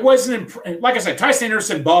 I wasn't like I said, Tyson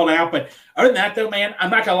Anderson balled out, but other than that, though, man, I'm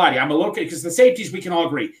not gonna lie to you. I'm a little because the safeties we can all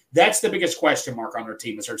agree that's the biggest question mark on their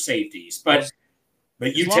team is our safeties. But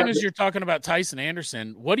you, as long as you're talking about Tyson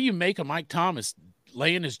Anderson, what do you make of Mike Thomas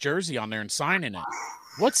laying his jersey on there and signing it?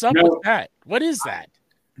 What's up with that? What is that?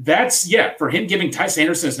 That's for him giving Tyson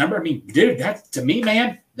Anderson his number. I mean, dude, that to me,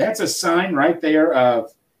 man, that's a sign right there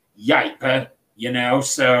of yipe.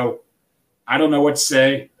 So I don't know what to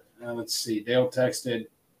say. Let's see. Dale texted.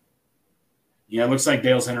 Yeah, it looks like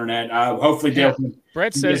Dale's internet. Hopefully, Dale.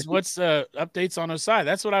 Brett says, "What's updates on Osai?"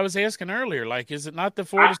 That's what I was asking earlier. Like, is it not the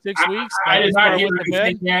 4 to 6 weeks? I did not hear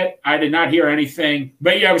anything yet. I did not hear anything.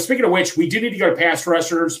 But yeah, speaking of which, we do need to go to pass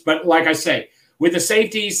rushers. But like I say, with the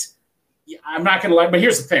safeties, I'm not going to lie. But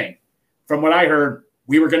here's the thing: from what I heard,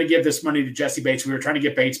 we were going to give this money to Jesse Bates. We were trying to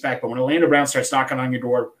get Bates back, but when Orlando Brown starts knocking on your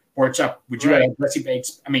door. Porch up. Would you have Jesse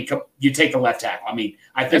Bates? I mean, you take the left tackle. I mean,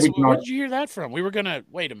 I think where did you hear that from? We were gonna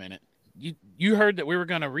wait a minute. You heard that we were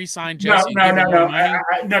gonna re-sign Jesse? No.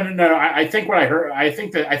 I think what I heard. I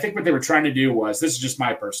think what they were trying to do was this is just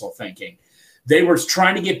my personal thinking. They were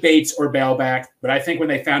trying to get Bates or Bell back, but I think when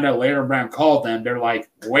they found out Orlando Brown called them, they're like,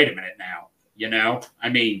 wait a minute now. I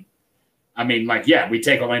mean, yeah, we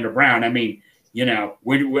take Orlando Brown. I mean, let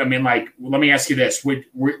me ask you this: would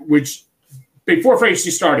before free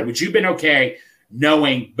agency started, would you have been okay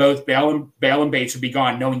knowing both Bell and Bates would be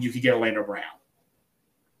gone, knowing you could get Orlando Brown?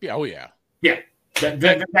 Yeah. Oh, yeah. Yeah.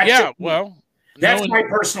 That's my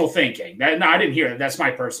personal thinking. I didn't hear it. That's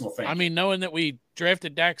my personal thinking. I mean, knowing that we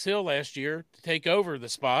drafted Dax Hill last year to take over the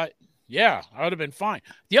spot, yeah, I would have been fine.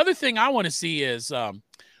 The other thing I want to see is I'm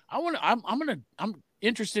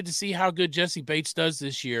interested to see how good Jesse Bates does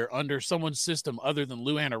this year under someone's system other than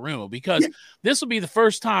Lou Anarumo, because this will be the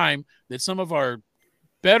first time that some of our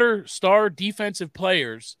better star defensive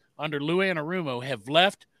players under Lou Anarumo have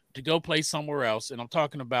left to go play somewhere else. And I'm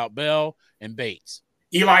talking about Bell and Bates.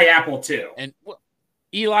 Eli Apple too. And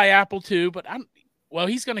Eli Apple too, but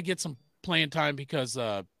he's going to get some playing time because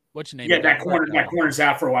what's your name? Yeah, that corner's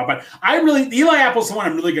out for a while. But Eli Apple's the one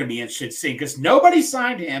I'm really going to be interested in seeing because nobody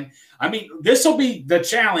signed him. I mean, this will be the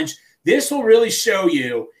challenge. This will really show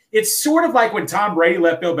you. It's sort of like when Tom Brady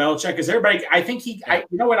left Bill Belichick because everybody, I think you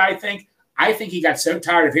know what I think? I think he got so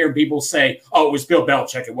tired of hearing people say, oh, it was Bill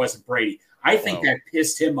Belichick, it wasn't Brady. I think that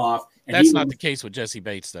pissed him off. And that's not the case with Jesse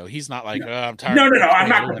Bates, though. He's not like, I'm tired. No. I'm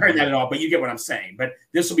not comparing that at all, but you get what I'm saying. But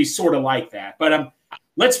this will be sort of like that. But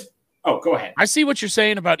go ahead. I see what you're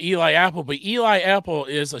saying about Eli Apple, but Eli Apple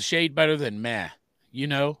is a shade better than meh,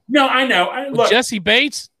 No, I know. Look, Jesse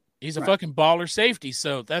Bates, he's a fucking baller safety,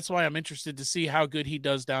 so that's why I'm interested to see how good he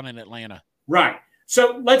does down in Atlanta. Right.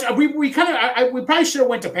 So let's we probably should have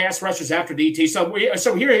went to pass rushers after DT.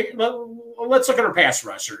 So here let's look at our pass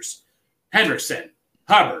rushers: Hendrickson,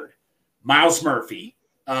 Hubbard, Miles Murphy,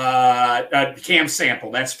 Cam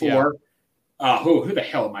Sample. That's 4. Yeah. Who the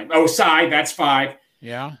hell am I? Osai. That's 5.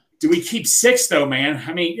 Yeah. Do we keep 6 though, man?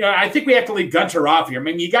 I mean, I think we have to leave Gunter off here. I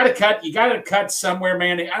mean, you got to cut somewhere,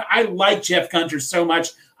 man. I like Jeff Gunter so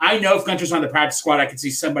much. I know if Gunter's on the practice squad, I could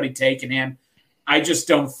see somebody taking him. I just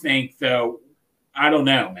don't think, though. I don't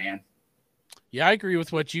know, man. Yeah, I agree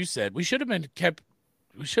with what you said. We should have had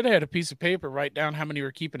a piece of paper write down how many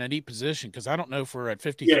we're keeping at each position because I don't know if we're at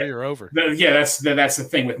 53 or over. Yeah, that's the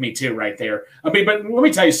thing with me too, right there. I mean, but let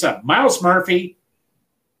me tell you something. Miles Murphy.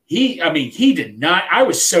 He did not. I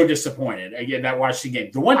was so disappointed again that watching the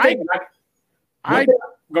game. The one thing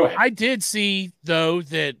go ahead. I did see though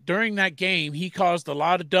that during that game he caused a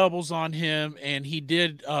lot of doubles on him, and he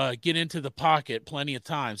did get into the pocket plenty of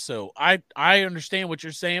times. So I understand what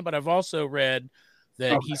you're saying, but I've also read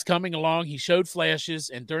that he's coming along. He showed flashes,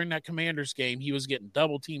 and during that Commanders game, he was getting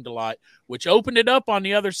double teamed a lot, which opened it up on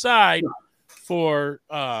the other side for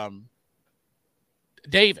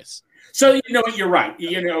Davis. So, you're right.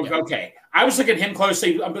 Okay. I was looking at him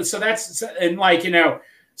closely. So that's, and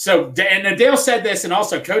So, and Dale said this, and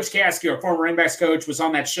also Coach Caskey, our former running backs coach, was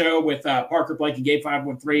on that show with Parker Blake and Gabe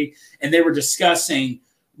 513, and they were discussing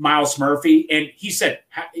Myles Murphy, and he said,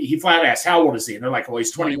 he flat asked, how old is he? And they're like, well,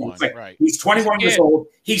 he's 21. Like, right. He's 21 years old.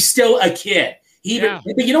 He's still a kid.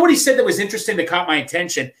 But you know what he said that was interesting that caught my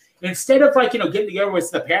attention? Instead of getting together with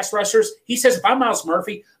the pass rushers, he says, if I'm Myles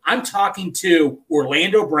Murphy, I'm talking to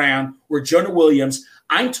Orlando Brown or Jonah Williams.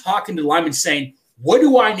 I'm talking to the linemen saying, what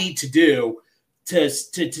do I need to do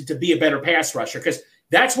to be a better pass rusher? Because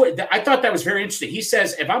that's what I thought that was very interesting. He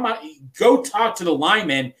says, if I'm go talk to the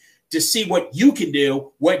linemen to see what you can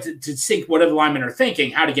do, to think what other linemen are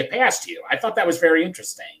thinking, how to get past you. I thought that was very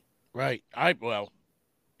interesting. Right.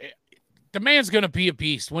 The man's going to be a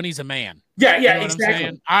beast when he's a man. Yeah, you know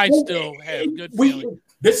exactly. I still have a good feeling.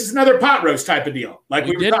 This is another pot roast type of deal. Like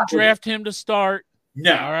we didn't draft him to start.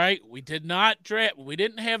 No. All right. We did not draft. We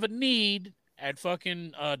didn't have a need at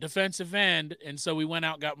fucking defensive end, and so we went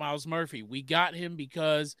out and got Myles Murphy. We got him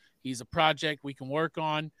because he's a project we can work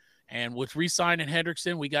on, and with re-signing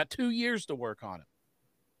Hendrickson, we got 2 years to work on him.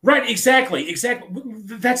 Right, exactly.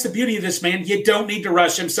 That's the beauty of this, man. You don't need to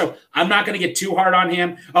rush him, so I'm not going to get too hard on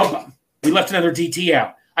him. Oh, we left another DT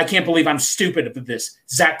out. I can't believe I'm stupid with this.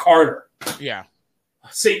 Zach Carter. Yeah.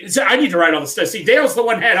 See, I need to write all this stuff. See, Dale's the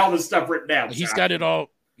one that had all this stuff written down. He's got it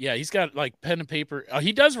all. Yeah, he's got like pen and paper.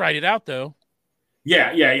 He does write it out, though.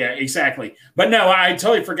 Yeah, exactly. But no, I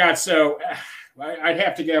totally forgot. So I'd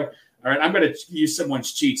have to go. All right, I'm going to use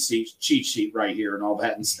someone's cheat sheet right here and all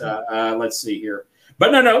that and stuff. Let's see here.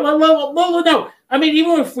 But no. I mean,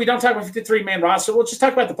 even if we don't talk about 53-man roster, we'll just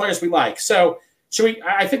talk about the players we like. So should we?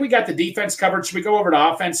 I think we got the defense covered. Should we go over to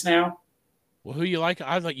offense now? Well, who you like?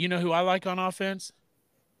 You know who I like on offense?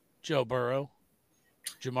 Joe Burrow,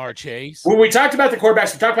 Jamar Chase. Well, we talked about the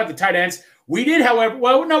quarterbacks. We talked about the tight ends. We did, however,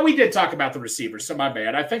 we did talk about the receivers, so my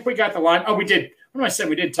bad. I think we got the line. Oh, we did. What am I saying?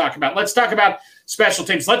 We did talk about. Let's talk about special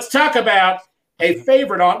teams. Let's talk about a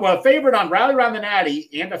favorite on Rally Around the Natty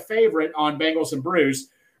and a favorite on Bengals and Brews.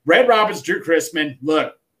 Red Robbins, Drew Chrisman.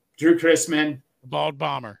 Look, Drew Chrisman. Bald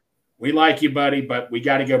Bomber. We like you, buddy, but we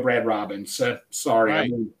got to go Brad Robbins. Sorry.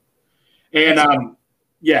 Right. I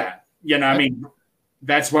mean,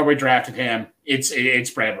 that's why we drafted him. It's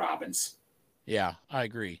Brad Robbins. Yeah, I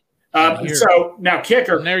agree. So now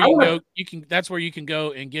kicker. And there you go. That's where you can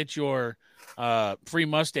go and get your free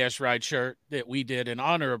mustache ride shirt that we did in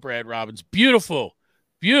honor of Brad Robbins. Beautiful,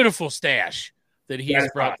 beautiful stash that he has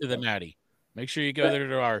brought to the Natty. Make sure you go there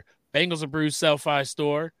to our Bengals and Brews Sell-Fi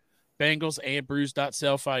store,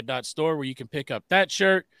 bengalsandbrews.sellfi.store, where you can pick up that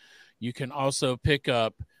shirt. You can also pick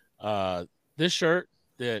up this shirt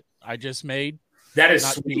that I just made. That is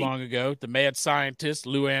not sweet. Too long ago. The mad scientist,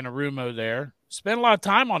 Lou Anarumo there. Spent a lot of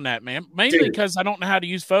time on that, man. Mainly because I don't know how to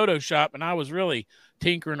use Photoshop, and I was really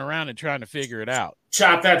tinkering around and trying to figure it out.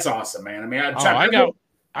 Chop, that's awesome, man. I mean, I got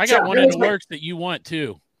one in the works that you want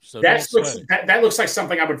too. So that looks like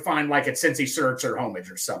something I would find like at Cincy Shirts or Homage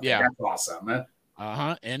or something. Yeah, that's awesome, man.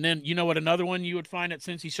 And then you know what? Another one you would find at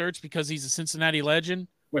Cincy Shirts because he's a Cincinnati legend.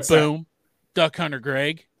 What's Boom, Duck Hunter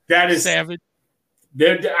Greg. That is savage.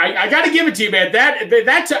 I got to give it to you, man.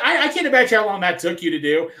 I can't imagine how long that took you to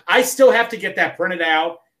do. I still have to get that printed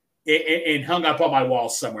out and hung up on my wall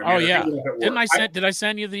somewhere. Man. Oh yeah, did I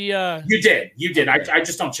send you the? You did. I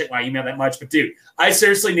just don't check my email that much, but dude, I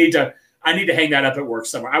seriously need to hang that up at work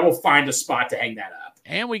somewhere. I will find a spot to hang that up.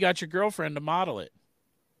 And we got your girlfriend to model it.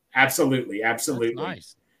 Absolutely. That's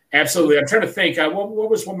nice. Absolutely. I'm trying to think. What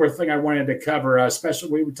was one more thing I wanted to cover?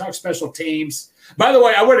 We would talk special teams. By the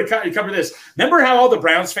way, I wanted to cover this. Remember how all the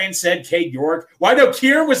Browns fans said Cade York? Well, I know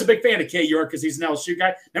Kieran was a big fan of Cade York because he's an LSU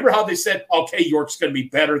guy. Remember how they said, Cade York's going to be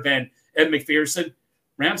better than Ed McPherson?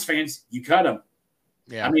 Browns fans, you cut him.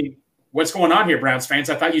 Yeah. I mean, what's going on here, Browns fans?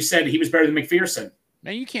 I thought you said he was better than McPherson.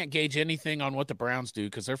 Man, you can't gauge anything on what the Browns do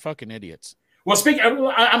because they're fucking idiots. Well,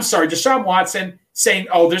 I'm sorry, Deshaun Watson saying,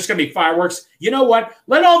 there's going to be fireworks. You know what?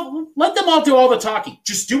 Let them all do all the talking.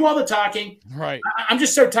 Just do all the talking. Right. I'm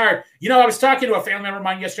just so tired. I was talking to a family member of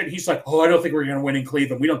mine yesterday. He's like, I don't think we're going to win in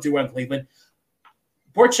Cleveland. We don't do well in Cleveland.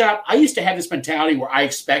 Pork chop, I used to have this mentality where I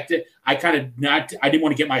expected. I didn't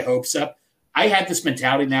want to get my hopes up. I had this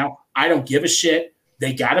mentality now. I don't give a shit.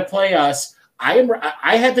 They got to play us.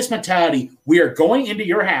 I had this mentality. We are going into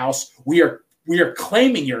your house. We are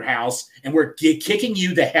claiming your house, and we're kicking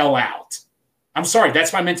you the hell out. I'm sorry.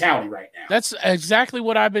 That's my mentality right now. That's exactly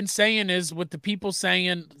what I've been saying is with the people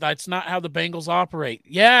saying that's not how the Bengals operate.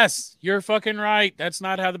 Yes, you're fucking right. That's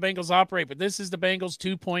not how the Bengals operate, but this is the Bengals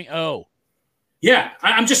 2.0. Yeah,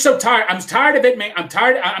 I'm just so tired. I'm tired of it, man.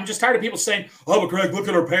 I'm just tired of people saying, but Greg, look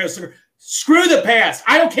at our pass. Screw the past.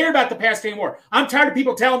 I don't care about the past anymore. I'm tired of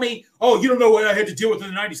people telling me, oh, you don't know what I had to deal with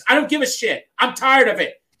in the 90s. I don't give a shit. I'm tired of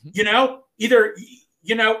it. Either,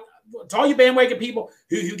 to all you bandwagon people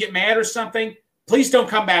who get mad or something, please don't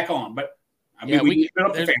come back on. But I mean, we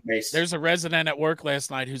build up the fan base. There's a resident at work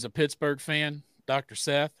last night who's a Pittsburgh fan, Dr.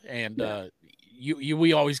 Seth, and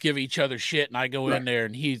we always give each other shit, and I go in there,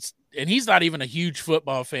 and he's not even a huge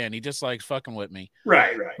football fan. He just likes fucking with me.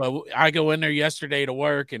 Right. But I go in there yesterday to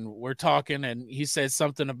work, and we're talking, and he said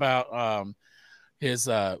something about his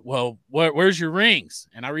where's your rings?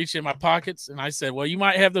 And I reached in my pockets, and I said, well, you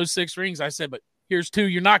might have those 6 rings. I said, but here's 2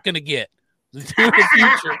 you're not going to get. The 2 in the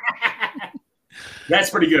future. That's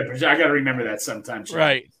pretty good. I got to remember that sometimes.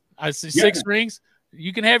 Right. I said 6 rings.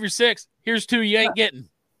 You can have your 6. Here's 2 you ain't getting.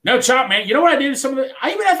 No chop, man. You know what I do to some of the?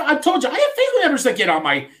 I told you I have family members that get on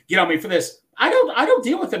me for this. I don't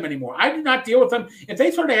deal with them anymore. I do not deal with them. If they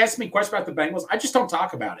start to ask me questions about the Bengals, I just don't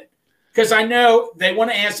talk about it because I know they want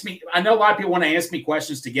to ask me. I know a lot of people want to ask me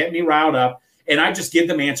questions to get me riled up, and I just give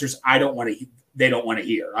them answers they don't want to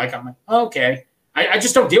hear. I'm like, okay. I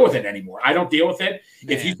just don't deal with it anymore. I don't deal with it.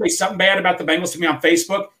 Man. If you say something bad about the Bengals to me on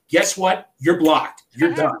Facebook, guess what? You're blocked.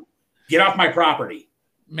 You're done. Get off my property.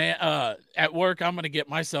 Man, at work, I'm going to get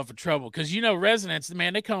myself in trouble because, residents,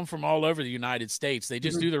 man, they come from all over the United States. They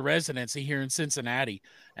just do their residency here in Cincinnati.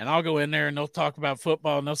 And I'll go in there and they'll talk about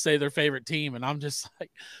football and they'll say their favorite team. And I'm just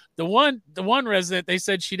like, the one resident, they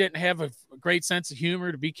said she didn't have a great sense of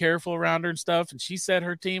humor to be careful around her and stuff. And she said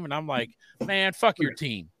her team. And I'm like, man, fuck your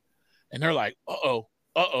team. And they're like,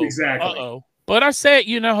 exactly. But I say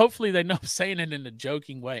it, hopefully they know I'm saying it in a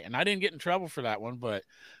joking way. And I didn't get in trouble for that one, but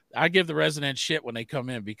I give the resident shit when they come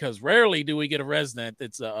in because rarely do we get a resident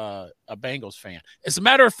that's a Bengals fan. As a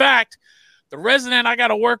matter of fact, the resident I got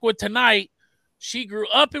to work with tonight, she grew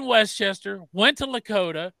up in Westchester, went to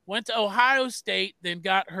Lakota, went to Ohio State, then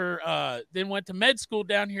then went to med school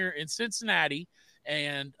down here in Cincinnati,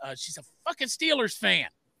 and she's a fucking Steelers fan.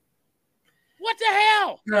 What the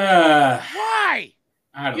hell? Why?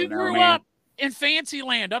 I don't know. You grew up in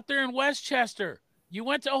Fancyland up there in Westchester. You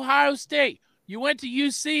went to Ohio State. You went to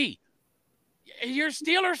UC. You're a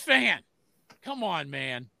Steelers fan. Come on,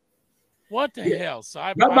 man. What the hell? So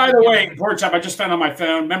by the way, Pork Chop, I just found on my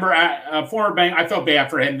phone. Remember, former Bang, I felt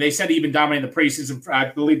bad for him. They said he even dominated the preseason.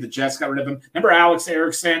 I believe the Jets got rid of him. Remember Alex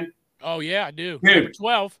Erickson? Oh, yeah, I do. Dude, number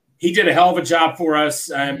 12. He did a hell of a job for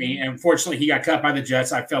us. I mean, unfortunately, he got cut by the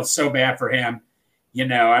Jets. I felt so bad for him.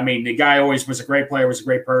 The guy always was a great player, was a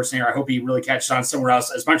great person. I hope he really catches on somewhere else.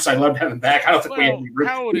 As much as I loved having him back, I don't think we have any room.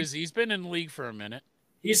 How old is he? He's been in the league for a minute.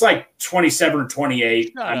 He's like 27 or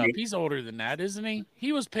 28. He's older than that, isn't he?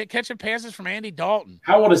 He was catching passes from Andy Dalton.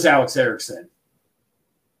 How old is Alex Erickson?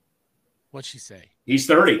 What'd she say? He's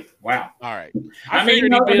 30. Wow. All right. I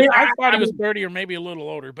thought he was 30 or maybe a little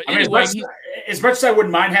older. But anyway, as much as I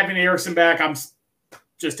wouldn't mind having Erickson back, I'm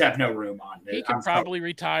just have no room on it. He could probably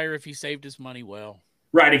retire if he saved his money well.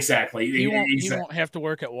 Right, exactly. He won't have to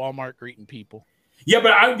work at Walmart greeting people. Yeah,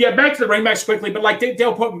 but back to the running backs quickly. But like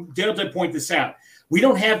Dale did point this out, we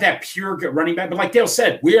don't have that pure running back. But like Dale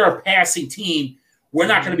said, we are a passing team. We're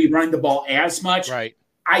not going to be running the ball as much. Right.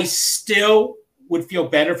 I still would feel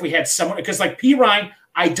better if we had someone because like P. Ryan,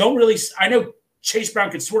 I know Chase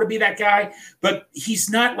Brown could sort of be that guy, but he's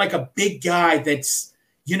not like a big guy that's,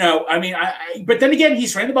 but then again,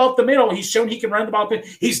 he's ran the ball up the middle. He's shown he can run the ball up.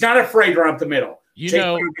 He's not afraid to run up the middle. Chase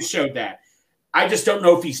Brown showed that. I just don't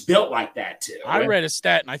know if he's built like that too. I read a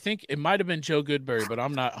stat, and I think it might have been Joe Goodberry, but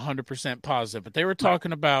I'm not 100% positive. But they were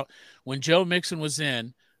talking about when Joe Mixon was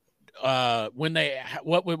in, what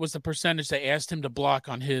was the percentage they asked him to block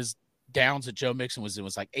on his downs that Joe Mixon was in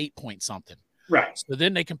was like 8 point something. Right. So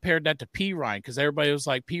then they compared that to P. Ryan because everybody was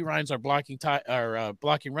like, P. Ryan's our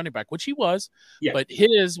blocking running back, which he was. Yeah. But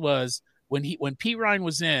his was when P. Ryan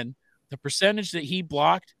was in, the percentage that he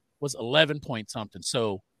blocked was 11 point something.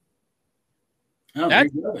 So that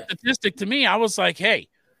statistic to me, I was like, hey,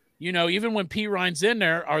 even when P. Ryan's in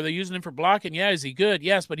there, are they using him for blocking? Yeah. Is he good?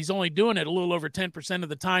 Yes. But he's only doing it a little over 10% of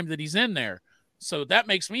the time that he's in there. So that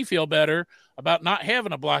makes me feel better about not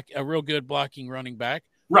having a real good blocking running back.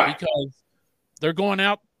 Right. Because they're going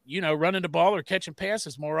out, running the ball or catching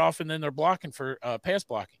passes more often than they're blocking for pass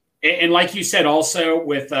blocking. And like you said, also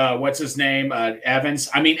with what's his name, Evans.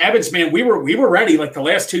 I mean, Evans, man, we were ready like the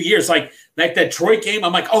last 2 years, like that Detroit game.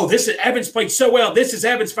 I'm like, oh, this is Evans played so well. This is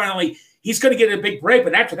Evans finally. He's going to get a big break.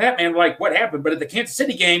 But after that, man, like what happened? But at the Kansas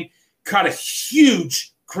City game, caught a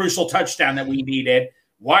huge crucial touchdown that we needed,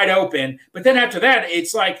 wide open. But then after that,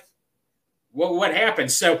 it's like, well, what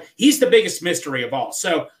happened? So he's the biggest mystery of all.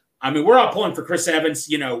 So I mean, we're all pulling for Chris Evans.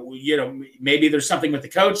 Maybe there's something with the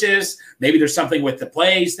coaches. Maybe there's something with the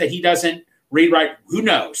plays that he doesn't read right. Who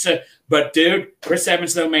knows? But, dude, Chris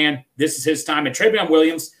Evans, though, man, this is his time. And Travion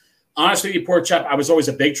Williams, honestly, you Pork Chop, I was always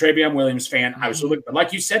a big Travion Williams fan. I was really, but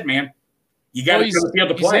like you said, man, you got to be on the field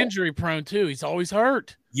to play. He's injury prone, too. He's always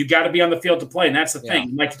hurt. You got to be on the field to play, and that's the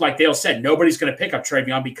thing. Like Dale said, nobody's going to pick up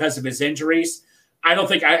Travion because of his injuries. I don't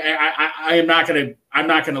think I'm not going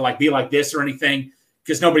to like be like this or anything,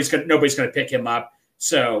 because nobody's going to pick him up.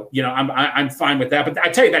 So, I'm fine with that. But I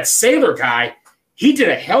tell you, that Sailor guy, he did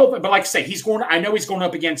a hell of it. But like I say, I know he's going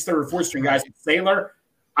up against third or fourth string guys. Sailor,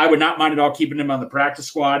 I would not mind at all keeping him on the practice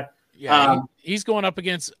squad. Yeah, he's going up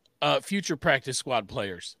against future practice squad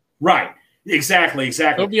players. Right. Exactly.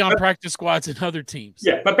 He'll be on practice squads and other teams.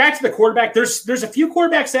 Yeah, but back to the quarterback. There's a few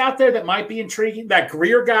quarterbacks out there that might be intriguing. That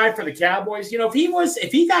Greer guy for the Cowboys,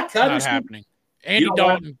 if he got cut, not happening. Andy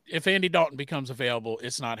Dalton, if Andy Dalton becomes available,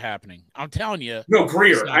 it's not happening. I'm telling you. No,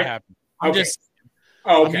 Greer. It's not happening. I'm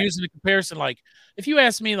using a comparison. Like, if you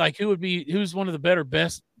ask me, like, who's one of the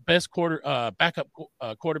best backup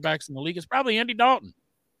quarterbacks in the league, it's probably Andy Dalton.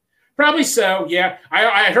 Probably so, yeah.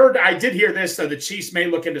 I did hear this, so the Chiefs may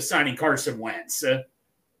look into signing Carson Wentz.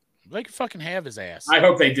 They could fucking have his ass. I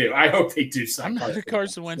hope they do. I'm not a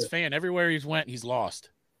Carson Wentz fan. Everywhere he's went, he's lost.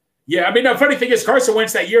 Yeah, I mean, the funny thing is, Carson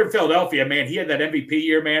Wentz that year in Philadelphia, man, he had that MVP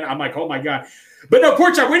year, man. I'm like, oh my God. But no,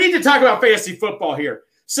 Pork Chop, we need to talk about fantasy football here.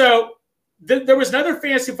 So there was another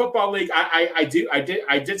fantasy football league I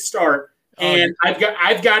did start, and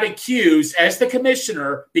I've got accused as the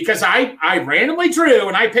commissioner, because I randomly drew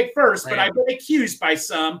and I picked first, but I've been accused by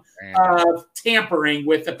some of tampering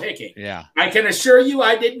with the picking. Yeah, I can assure you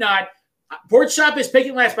I did not. Pork Chop is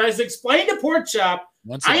picking last, but I was explained to Pork Chop,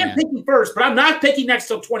 I am picking first, but I'm not picking next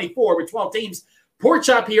till 24 with 12 teams. Pork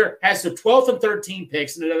Chop here has the 12th and 13th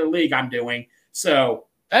picks in another league I'm doing. So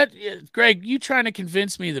Greg, you trying to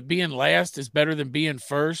convince me that being last is better than being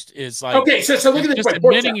first is like, okay. So look at this. Just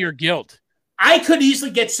admitting your guilt. I could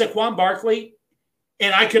easily get Saquon Barkley,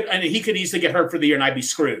 and he could easily get hurt for the year, and I'd be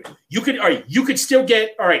screwed. You could still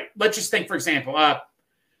get, all right, let's just think, for example, I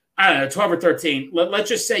don't know, 12 or 13. Let's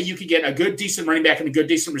just say you could get a good, decent running back and a good,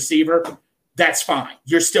 decent receiver. That's fine.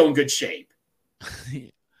 You're still in good shape.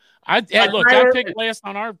 I picked last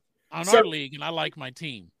on our league, and I like my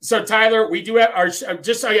team. So, Tyler, we do have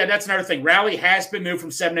that's another thing. Rally has been moved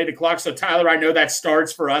from 7 to 8 o'clock. So, Tyler, I know that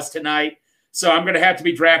starts for us tonight. So I'm going to have to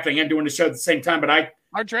be drafting and doing the show at the same time. But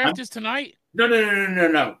our draft is tonight. No.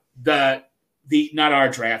 The not our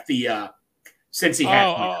draft. The Cincy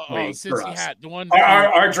Hat. Cincy Hat. The one.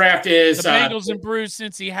 Our draft is the Bengals and Brews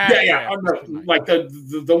Cincy Hat. Yeah. Like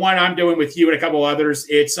the one I'm doing with you and a couple others.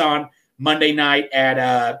 It's on Monday night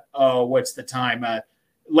at what's the time?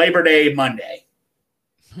 Labor Day Monday.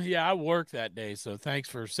 Yeah, I work that day, so thanks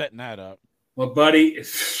for setting that up. Well, buddy,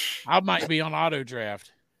 I might be on auto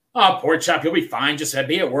draft. Oh, Pork Chop, you'll be fine. Just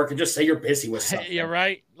be at work and just say you're busy with something. You're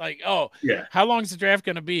right. Like, yeah. How long is the draft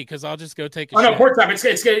going to be? Because I'll just go take a shot. No, Pork Chop,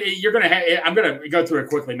 you're going to have. I'm going to go through it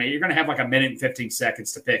quickly, man. You're going to have like a minute and 15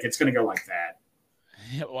 seconds to pick. It's going to go like that.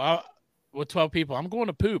 Yeah, well, with 12 people, I'm going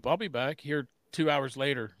to poop. I'll be back here 2 hours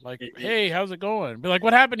later. Like, hey, how's it going? Be like,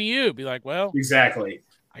 what happened to you? Be like, well, exactly.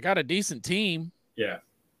 I got a decent team. Yeah.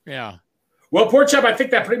 Yeah. Well, Pork Chop, I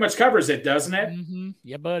think that pretty much covers it, doesn't it? Mm-hmm.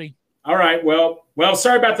 Yeah, buddy. All right. Well.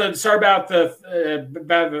 Sorry about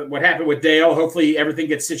what happened with Dale. Hopefully everything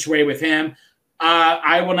gets situated with him.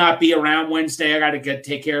 I will not be around Wednesday. I got to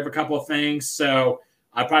take care of a couple of things, so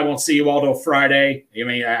I probably won't see you all till Friday. I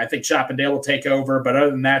mean, I think Chop and Dale will take over, but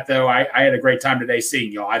other than that, though, I had a great time today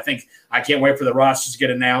seeing y'all. I can't wait for the rosters to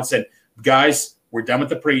get announced. And guys, we're done with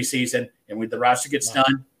the preseason, and when the roster gets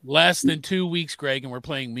done, less than 2 weeks, Greg, and we're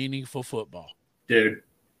playing meaningful football, dude.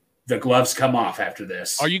 The gloves come off after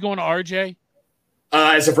this. Are you going to RJ?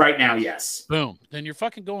 As of right now, yes. Boom. Then you're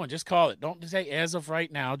fucking going. Just call it. Don't say as of right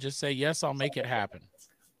now. Just say, yes, I'll make it happen.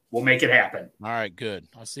 We'll make it happen. All right, good.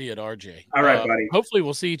 I'll see you at RJ. All right, buddy. Hopefully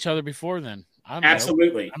we'll see each other before then. I don't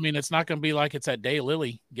Absolutely. know. I mean, it's not going to be like it's at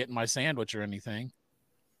Daylily getting my sandwich or anything.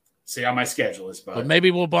 See how my schedule is, bud. But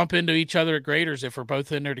maybe we'll bump into each other at Graders if we're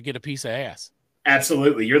both in there to get a piece of ass.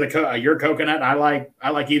 Absolutely. You're coconut. I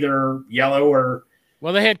like either yellow or.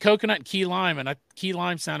 Well, they had coconut and key lime, and key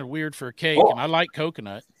lime sounded weird for a cake, and I like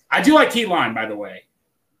coconut. I do like key lime, by the way.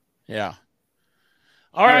 Yeah.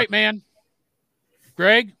 All right, man.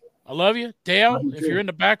 Greg, I love you. Dale, if you're in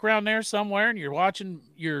the background there somewhere and you're watching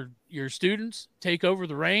your students take over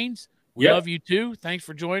the reins, we love you too. Thanks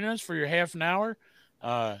for joining us for your half an hour.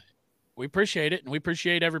 We appreciate it, and we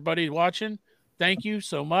appreciate everybody watching. Thank you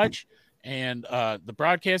so much. And the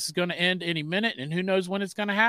broadcast is going to end any minute, and who knows when it's going to happen.